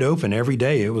 wide open every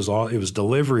day. It was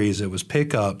deliveries, it was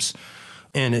pickups,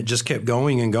 and it just kept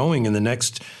going and going. In the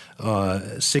next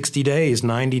 60 days,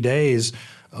 90 days,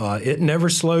 it never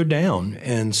slowed down.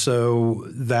 And so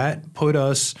that put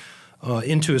us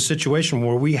into a situation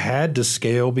where we had to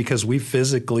scale because we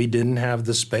physically didn't have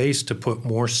the space to put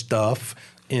more stuff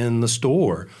in the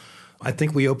store. I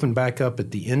think we opened back up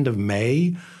at the end of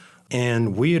May.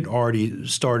 And we had already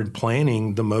started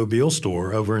planning the Mobile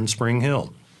store over in Spring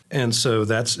Hill. And so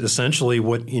that's essentially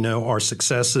what, our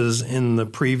successes in the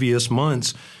previous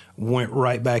months went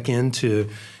right back into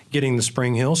getting the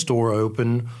Spring Hill store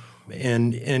open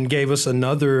and gave us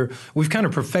we've kind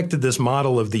of perfected this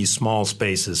model of these small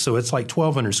spaces. So it's like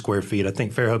 1,200 square feet. I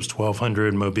think Fairhope's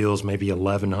 1,200, Mobile's maybe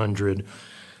 1,100.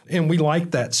 And we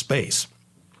like that space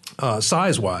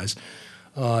size-wise.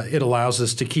 It allows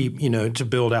us to keep, to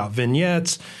build out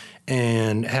vignettes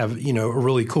and have, a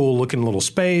really cool looking little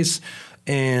space.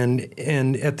 And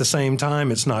at the same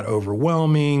time, it's not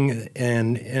overwhelming.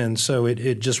 And so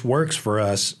it just works for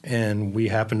us. And we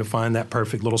happened to find that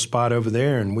perfect little spot over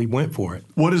there and we went for it.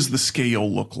 What does the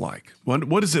scale look like?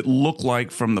 What does it look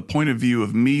like from the point of view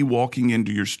of me walking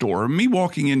into your store or me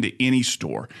walking into any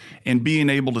store and being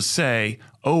able to say,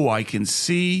 oh, I can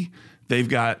see they've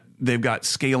got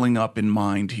scaling up in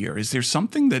mind here. Is there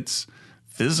something that's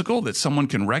physical that someone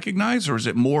can recognize, or is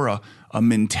it more a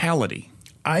mentality?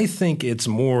 I think it's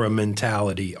more a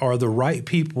mentality. Are the right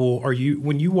people,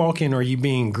 when you walk in, are you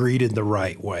being greeted the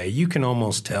right way? You can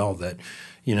almost tell that,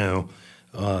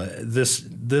 this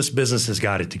business has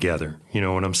got it together. You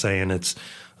know what I'm saying? It's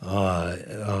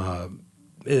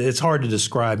hard to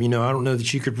describe. I don't know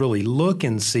that you could really look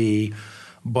and see,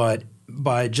 but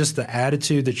by just the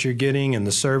attitude that you're getting and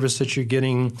the service that you're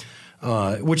getting,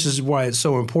 which is why it's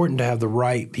so important to have the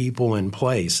right people in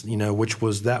place,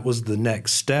 that was the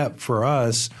next step for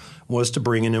us, was to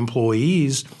bring in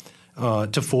employees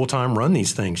to full-time run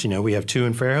these things. We have 2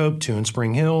 in Fairhope, 2 in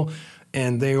Spring Hill,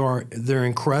 and they're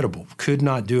incredible. Could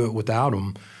not do it without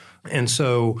them. And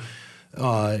so,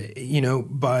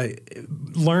 by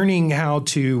learning how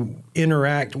to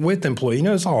interact with employees,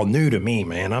 it's all new to me,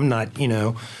 man. I'm not,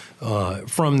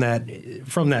 from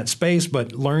that space,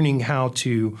 but learning how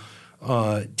to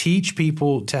teach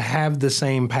people to have the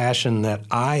same passion that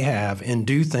I have and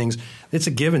do things. It's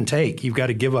a give and take. You've got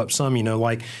to give up some,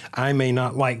 like I may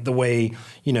not like the way,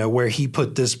 where he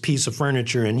put this piece of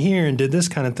furniture in here and did this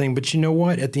kind of thing. But you know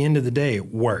what? At the end of the day,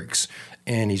 it works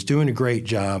and he's doing a great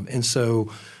job. And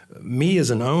so me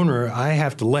as an owner, I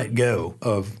have to let go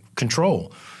of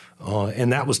control.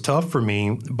 And that was tough for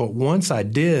me. But once I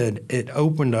did, it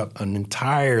opened up an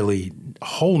entirely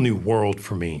whole new world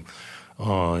for me.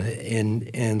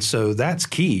 And so that's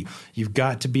key. You've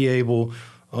got to be able,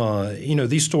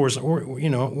 these stores,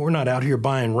 we're not out here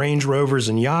buying Range Rovers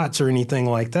and yachts or anything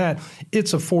like that.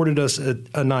 It's afforded us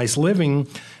a nice living,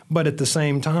 but at the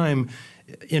same time,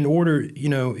 in order,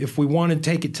 if we want to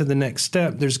take it to the next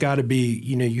step, there's got to be,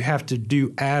 you have to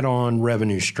do add-on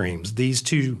revenue streams. These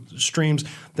 2 streams,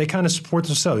 they kind of support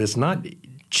themselves. It's not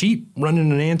cheap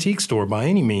running an antique store by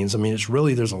any means. I mean, it's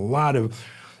really, there's a lot of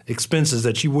expenses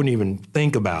that you wouldn't even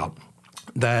think about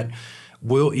that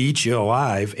will eat you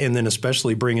alive. And then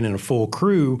especially bringing in a full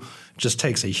crew just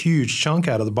takes a huge chunk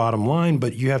out of the bottom line.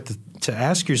 But you have to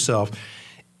ask yourself,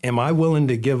 am I willing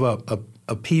to give up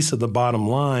a piece of the bottom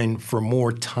line for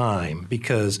more time?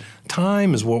 Because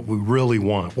time is what we really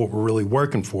want, what we're really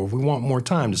working for. We want more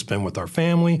time to spend with our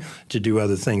family, to do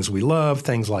other things we love,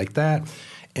 things like that.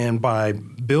 And by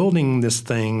building this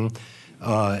thing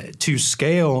to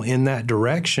scale in that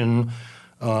direction,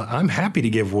 I'm happy to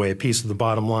give away a piece of the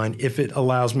bottom line if it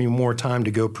allows me more time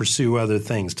to go pursue other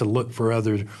things, to look for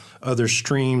other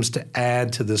streams to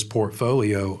add to this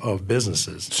portfolio of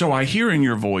businesses. So I hear in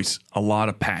your voice a lot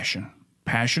of passion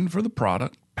for the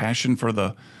product, passion for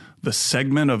the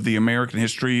segment of the American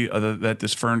history that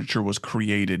this furniture was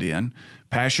created in,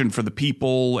 passion for the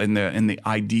people and the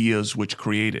ideas which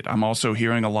create it. I'm also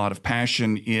hearing a lot of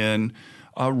passion in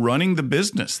running the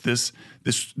business.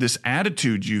 This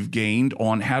attitude you've gained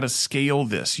on how to scale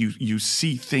this. You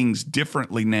see things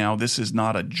differently now. This is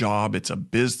not a job, it's a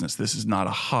business. This is not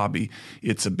a hobby,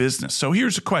 it's a business. So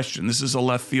here's a question. This is a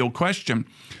left field question.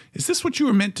 Is this what you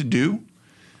were meant to do?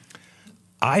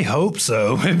 I hope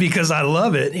so, because I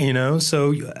love it,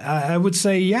 So I would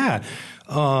say, yeah.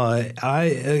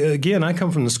 I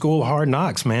come from the school of hard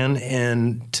knocks, man,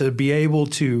 and to be able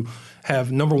to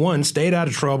have, number one, stayed out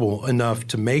of trouble enough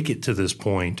to make it to this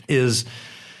point is,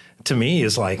 to me,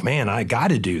 is like, man, I got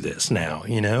to do this now,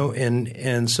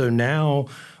 and so now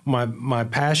my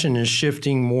passion is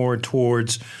shifting more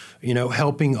towards,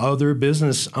 helping other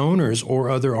business owners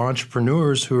or other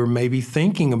entrepreneurs who are maybe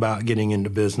thinking about getting into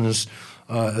business,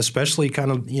 especially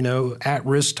kind of,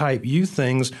 at-risk type youth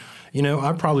things.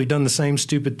 I've probably done the same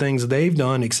stupid things they've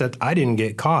done, except I didn't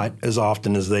get caught as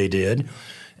often as they did.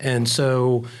 And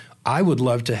so I would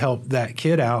love to help that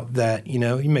kid out that, he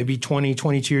may be 20,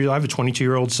 22 years old. I have a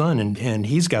 22-year-old son, and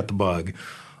he's got the bug.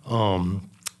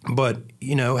 But,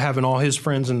 having all his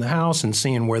friends in the house and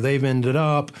seeing where they've ended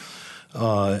up,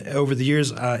 over the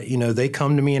years, they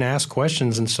come to me and ask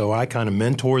questions, and so I kind of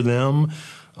mentor them.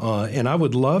 And I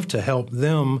would love to help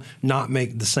them not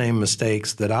make the same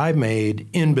mistakes that I made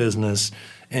in business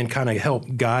and kind of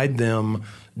help guide them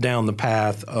down the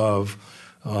path of,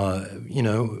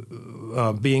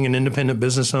 being an independent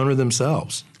business owner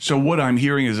themselves. So what I'm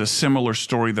hearing is a similar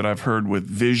story that I've heard with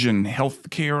Vision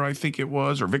Healthcare, I think it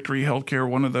was, or Victory Healthcare,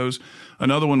 one of those.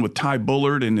 Another one with Ty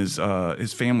Bullard and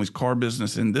his family's car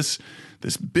business. And this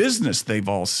business, they've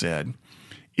all said,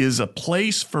 is a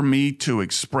place for me to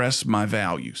express my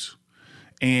values.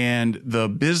 And the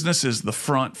business is the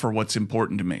front for what's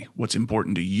important to me. What's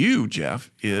important to you,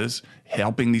 Jeff, is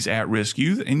helping these at-risk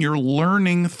youth, and you're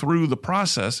learning through the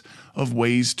process of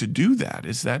ways to do that.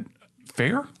 Is that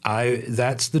fair?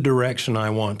 That's the direction I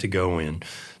want to go in.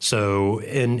 So,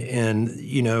 and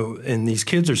these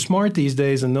kids are smart these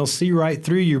days, and they'll see right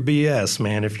through your BS,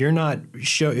 man. If you're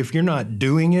not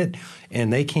doing it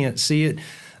and they can't see it,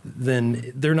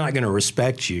 then they're not going to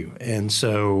respect you. And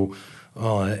so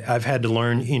I've had to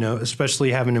learn,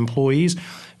 especially having employees,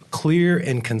 clear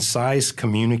and concise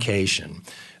communication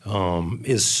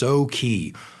is so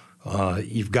key.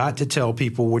 You've got to tell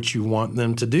people what you want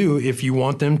them to do if you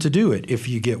want them to do it. If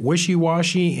you get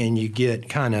wishy-washy and you get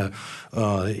kind of,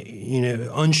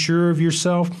 unsure of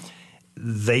yourself,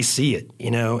 they see it,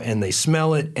 and they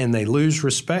smell it, and they lose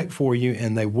respect for you,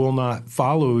 and they will not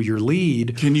follow your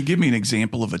lead. Can you give me an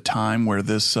example of a time where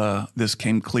this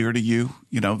came clear to you?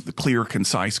 The clear,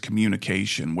 concise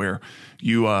communication where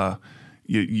you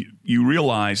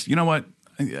realized, you know what,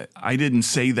 I didn't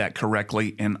say that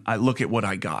correctly, and I look at what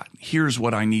I got. Here's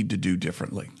what I need to do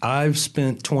differently. I've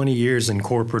spent 20 years in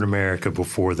corporate America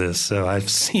before this, so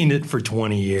I've seen it for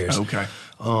 20 years. Okay.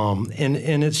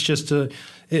 And it's just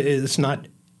it's not,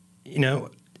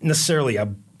 necessarily a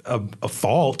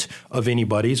fault of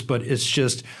anybody's, but it's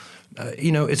just,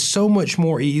 it's so much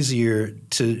more easier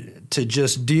to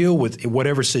just deal with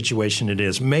whatever situation it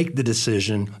is. Make the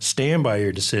decision, stand by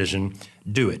your decision,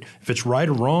 do it. If it's right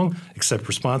or wrong, accept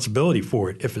responsibility for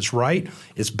it. If it's right,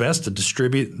 it's best to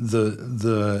distribute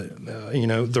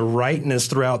the rightness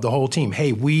throughout the whole team.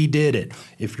 Hey, we did it.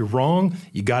 If you're wrong,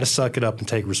 you got to suck it up and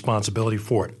take responsibility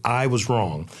for it. I was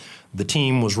wrong. The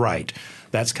team was right.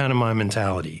 That's kind of my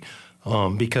mentality,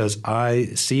 because I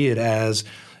see it as,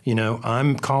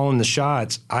 I'm calling the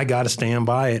shots. I got to stand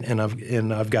by it, and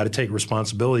I've got to take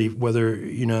responsibility, whether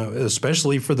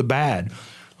especially for the bad.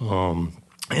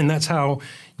 And that's how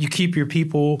you keep your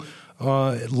people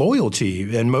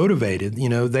loyalty and motivated.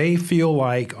 They feel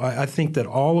like, I think that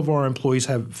all of our employees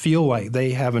feel like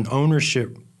they have an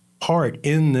ownership part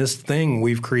in this thing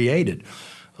we've created.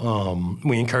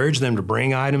 We encourage them to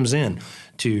bring items in,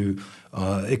 to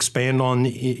expand on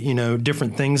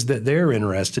different things that they're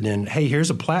interested in. Hey, here's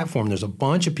a platform. There's a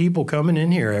bunch of people coming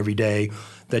in here every day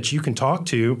that you can talk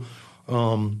to.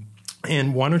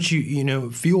 And why don't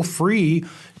you feel free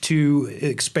to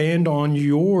expand on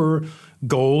your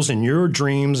goals and your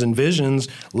dreams and visions.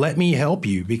 Let me help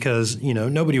you, because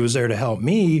nobody was there to help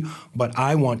me, but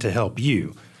I want to help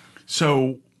you.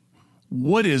 So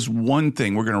what is one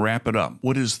thing, we're going to wrap it up,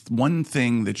 what is one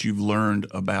thing that you've learned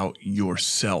about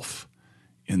yourself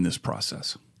in this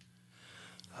process?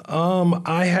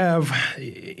 I have,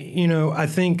 I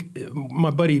think my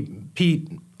buddy Pete,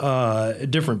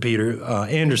 different Peter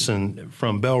Anderson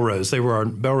from Belrose.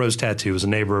 Belrose Tattoo was a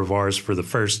neighbor of ours for the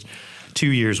first 2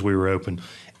 years we were open.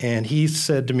 And he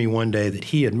said to me one day that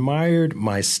he admired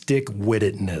my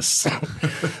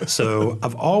stick-wittedness. So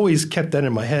I've always kept that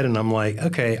in my head, and I'm like,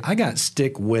 okay, I got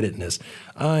stick-wittedness.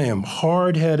 I am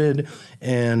hard-headed,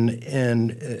 and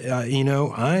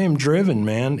I am driven,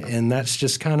 man, and that's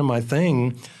just kind of my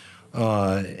thing.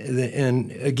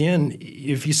 And again,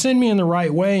 if you send me in the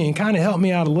right way and kind of help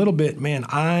me out a little bit, man,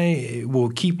 I will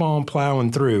keep on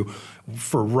plowing through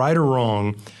for right or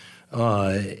wrong.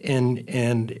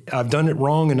 And I've done it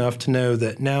wrong enough to know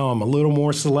that now I'm a little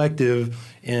more selective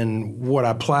in what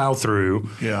I plow through.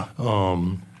 Yeah.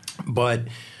 But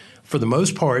for the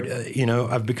most part,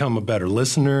 I've become a better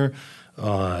listener,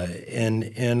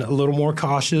 and a little more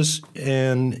cautious.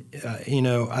 And,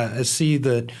 I see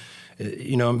that,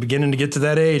 I'm beginning to get to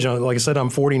that age. Like I said, I'm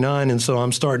 49, and so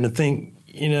I'm starting to think,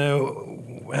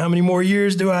 how many more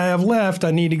years do I have left?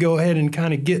 I need to go ahead and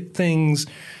kind of get things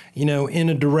in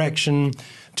a direction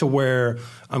to where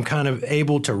I'm kind of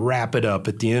able to wrap it up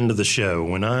at the end of the show.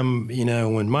 When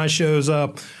when my show's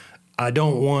up, I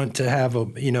don't want to have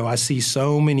I see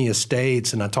so many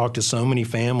estates and I talk to so many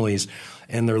families,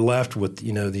 and they're left with,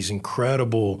 these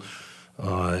incredible,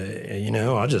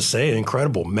 I'll just say an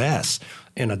incredible mess.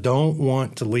 And I don't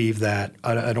want to leave that.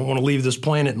 I don't want to leave this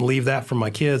planet and leave that for my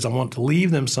kids. I want to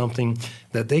leave them something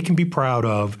that they can be proud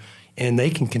of, and they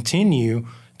can continue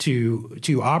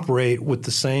to operate with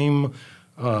the same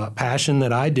passion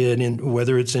that I did, in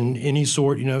whether it's in any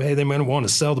sort, hey, they might want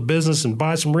to sell the business and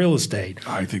buy some real estate.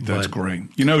 I think that's great.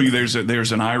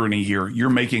 There's an irony here. You're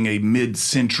making a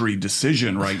mid-century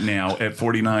decision right now at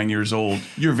 49 years old.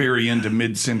 You're very into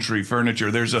mid-century furniture.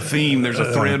 There's a theme, there's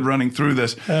a thread running through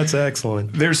this. That's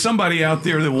excellent. There's somebody out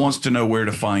there that wants to know where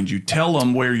to find you. Tell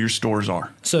them where your stores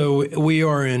are. So we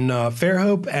are in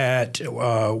Fairhope at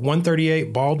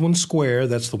 138 Baldwin Square.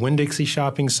 That's the Winn-Dixie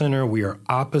Shopping Center. We are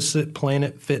opposite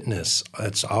Planet Fitness.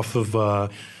 It's off of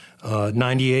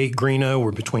 98 Greeno.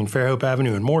 We're between Fairhope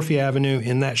Avenue and Morphy Avenue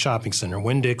in that shopping center,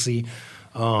 Winn-Dixie.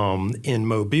 In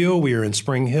Mobile, we are in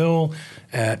Spring Hill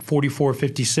at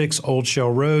 4456 Old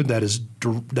Shell Road. That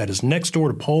is next door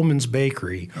to Pullman's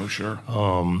Bakery. Oh, sure.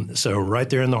 So right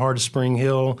there in the heart of Spring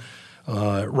Hill.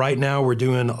 Right now we're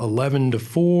doing 11 to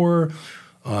 4.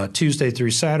 Tuesday through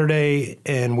Saturday,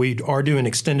 and we are doing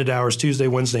extended hours Tuesday,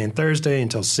 Wednesday, and Thursday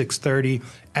until 6:30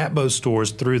 at both stores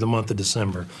through the month of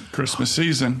December. Christmas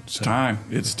season. It's time.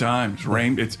 It's time. It's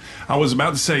rain. I was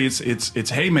about to say it's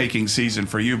haymaking season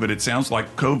for you, but it sounds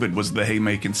like COVID was the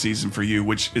haymaking season for you,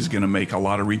 which is going to make a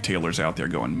lot of retailers out there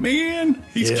going, man,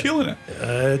 he's killing it.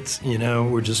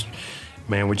 We're just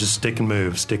stick and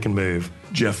move.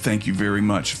 Jeff, thank you very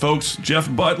much. Folks,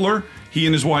 Jeff Butler, he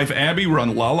and his wife Abby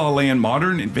run La La Land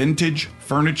Modern and Vintage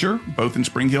Furniture, both in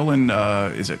Spring Hill and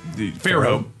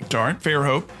Fairhope. Darn,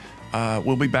 Fairhope.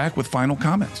 We'll be back with final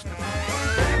comments.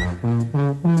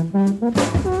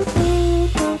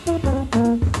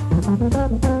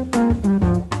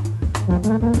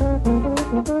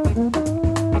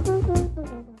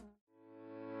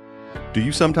 Do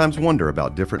you sometimes wonder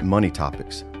about different money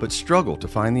topics, but struggle to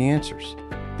find the answers?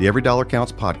 The Every Dollar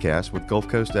Counts podcast with Gulf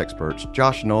Coast experts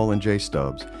Josh Knoll and Jay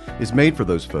Stubbs is made for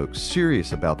those folks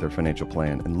serious about their financial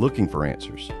plan and looking for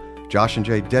answers. Josh and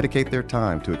Jay dedicate their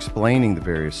time to explaining the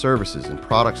various services and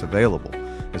products available,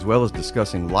 as well as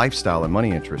discussing lifestyle and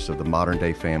money interests of the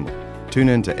modern-day family. Tune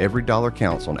in to Every Dollar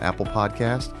Counts on Apple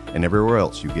Podcasts and everywhere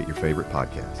else you get your favorite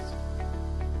podcasts.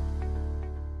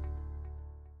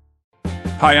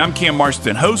 Hi, I'm Cam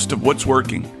Marston, host of What's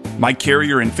Working. My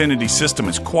Carrier Infinity system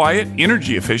is quiet,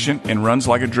 energy efficient, and runs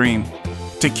like a dream.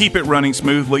 To keep it running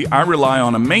smoothly, I rely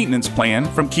on a maintenance plan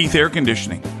from Keith Air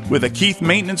Conditioning. With a Keith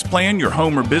maintenance plan, your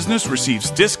home or business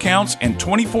receives discounts and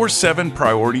 24/7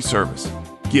 priority service.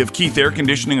 Give Keith Air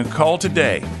Conditioning a call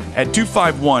today at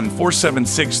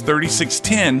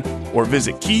 251-476-3610 or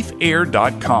visit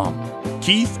keithair.com.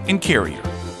 Keith and Carrier.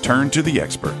 Turn to the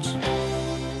experts.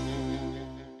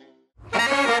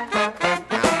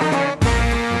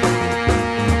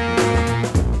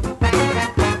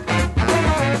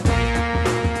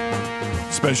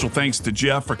 Special thanks to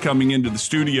Jeff for coming into the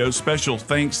studio. Special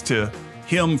thanks to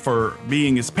him for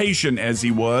being as patient as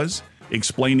he was,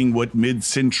 explaining what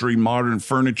mid-century modern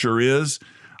furniture is.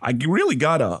 I really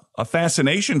got a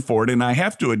fascination for it, and I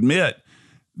have to admit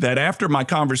that after my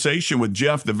conversation with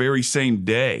Jeff the very same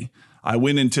day, I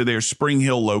went into their Spring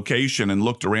Hill location and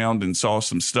looked around and saw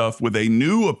some stuff with a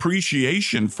new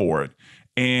appreciation for it.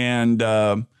 And,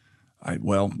 I'll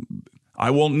I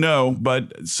won't know,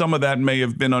 but some of that may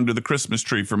have been under the Christmas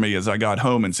tree for me as I got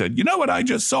home and said, you know what I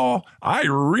just saw? I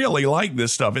really like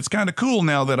this stuff. It's kind of cool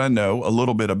now that I know a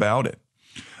little bit about it.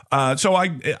 So I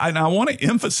want to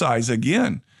emphasize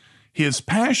again his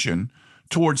passion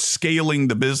towards scaling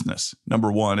the business,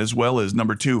 number one, as well as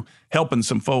number two, helping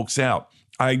some folks out.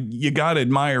 You got to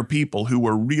admire people who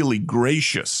were really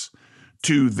gracious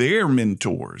to their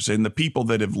mentors and the people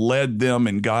that have led them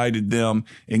and guided them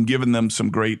and given them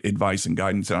some great advice and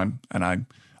guidance. And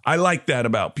I like that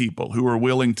about people who are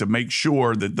willing to make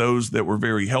sure that those that were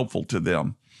very helpful to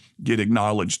them get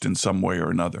acknowledged in some way or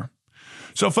another.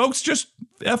 So folks, just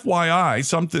FYI,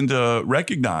 something to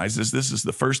recognize as this is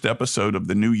the first episode of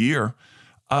the new year.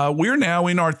 We're now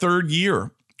in our third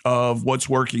year of What's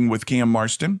Working with Cam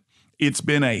Marston. It's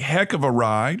been a heck of a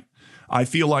ride. I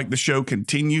feel like the show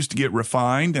continues to get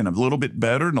refined and a little bit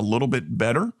better and a little bit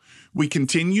better. We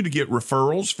continue to get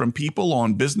referrals from people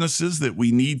on businesses that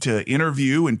we need to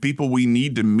interview and people we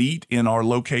need to meet in our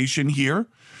location here.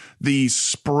 The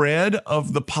spread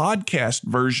of the podcast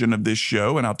version of this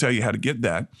show, and I'll tell you how to get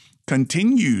that,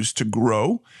 continues to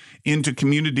grow into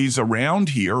communities around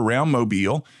here, around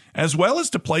Mobile, as well as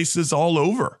to places all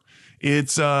over.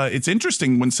 It's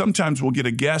interesting when sometimes we'll get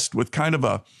a guest with kind of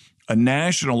a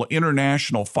national,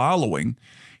 international following.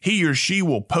 He or she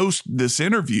will post this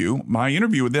interview, my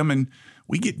interview with them, and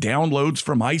we get downloads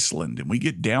from Iceland and we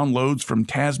get downloads from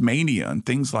Tasmania and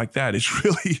things like that.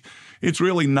 It's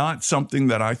really not something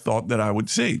that I thought that I would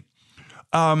see.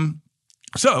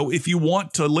 So if you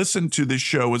want to listen to this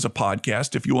show as a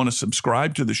podcast, if you want to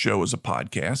subscribe to the show as a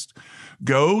podcast,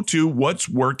 go to What's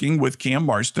Working with Cam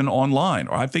Marston online.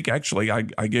 Or I think actually I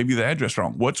gave you the address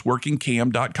wrong,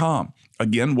 what'sworkingcam.com.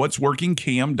 Again,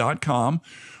 what'sworkingcam.com.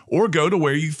 Or go to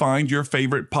where you find your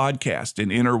favorite podcast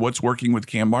and enter What's Working with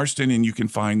Cam Marston, and you can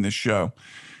find this show.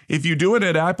 If you do it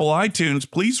at Apple iTunes,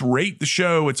 please rate the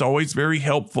show. It's always very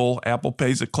helpful. Apple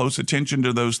pays a close attention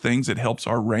to those things. It helps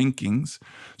our rankings.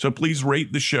 So please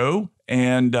rate the show,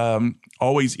 and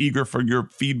always eager for your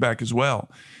feedback as well.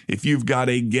 If you've got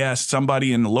a guest,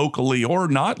 somebody in locally or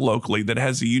not locally that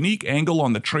has a unique angle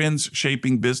on the trends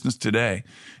shaping business today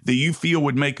that you feel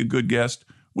would make a good guest,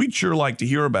 we'd sure like to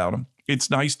hear about them.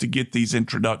 It's nice to get these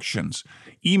introductions.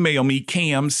 Email me,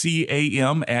 Cam,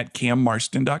 C-A-M, at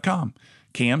cammarston.com.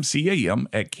 Cam, C-A-M,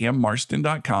 at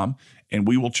cammarston.com, and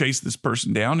we will chase this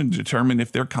person down and determine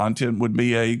if their content would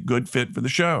be a good fit for the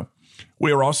show.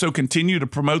 We are also continue to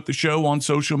promote the show on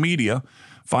social media.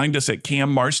 Find us at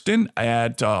Cam Marston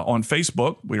on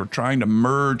Facebook. We are trying to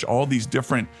merge all these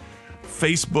different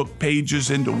Facebook pages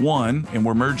into one, and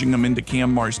we're merging them into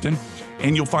Cam Marston.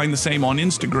 And you'll find the same on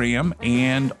Instagram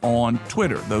and on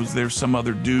Twitter. There's some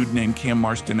other dude named Cam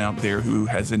Marston out there who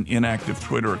has an inactive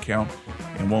Twitter account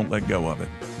and won't let go of it.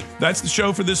 That's the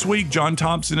show for this week. John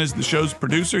Thompson is the show's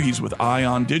producer. He's with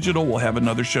Ion Digital. We'll have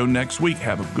another show next week.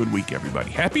 Have a good week, everybody.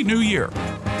 Happy New Year.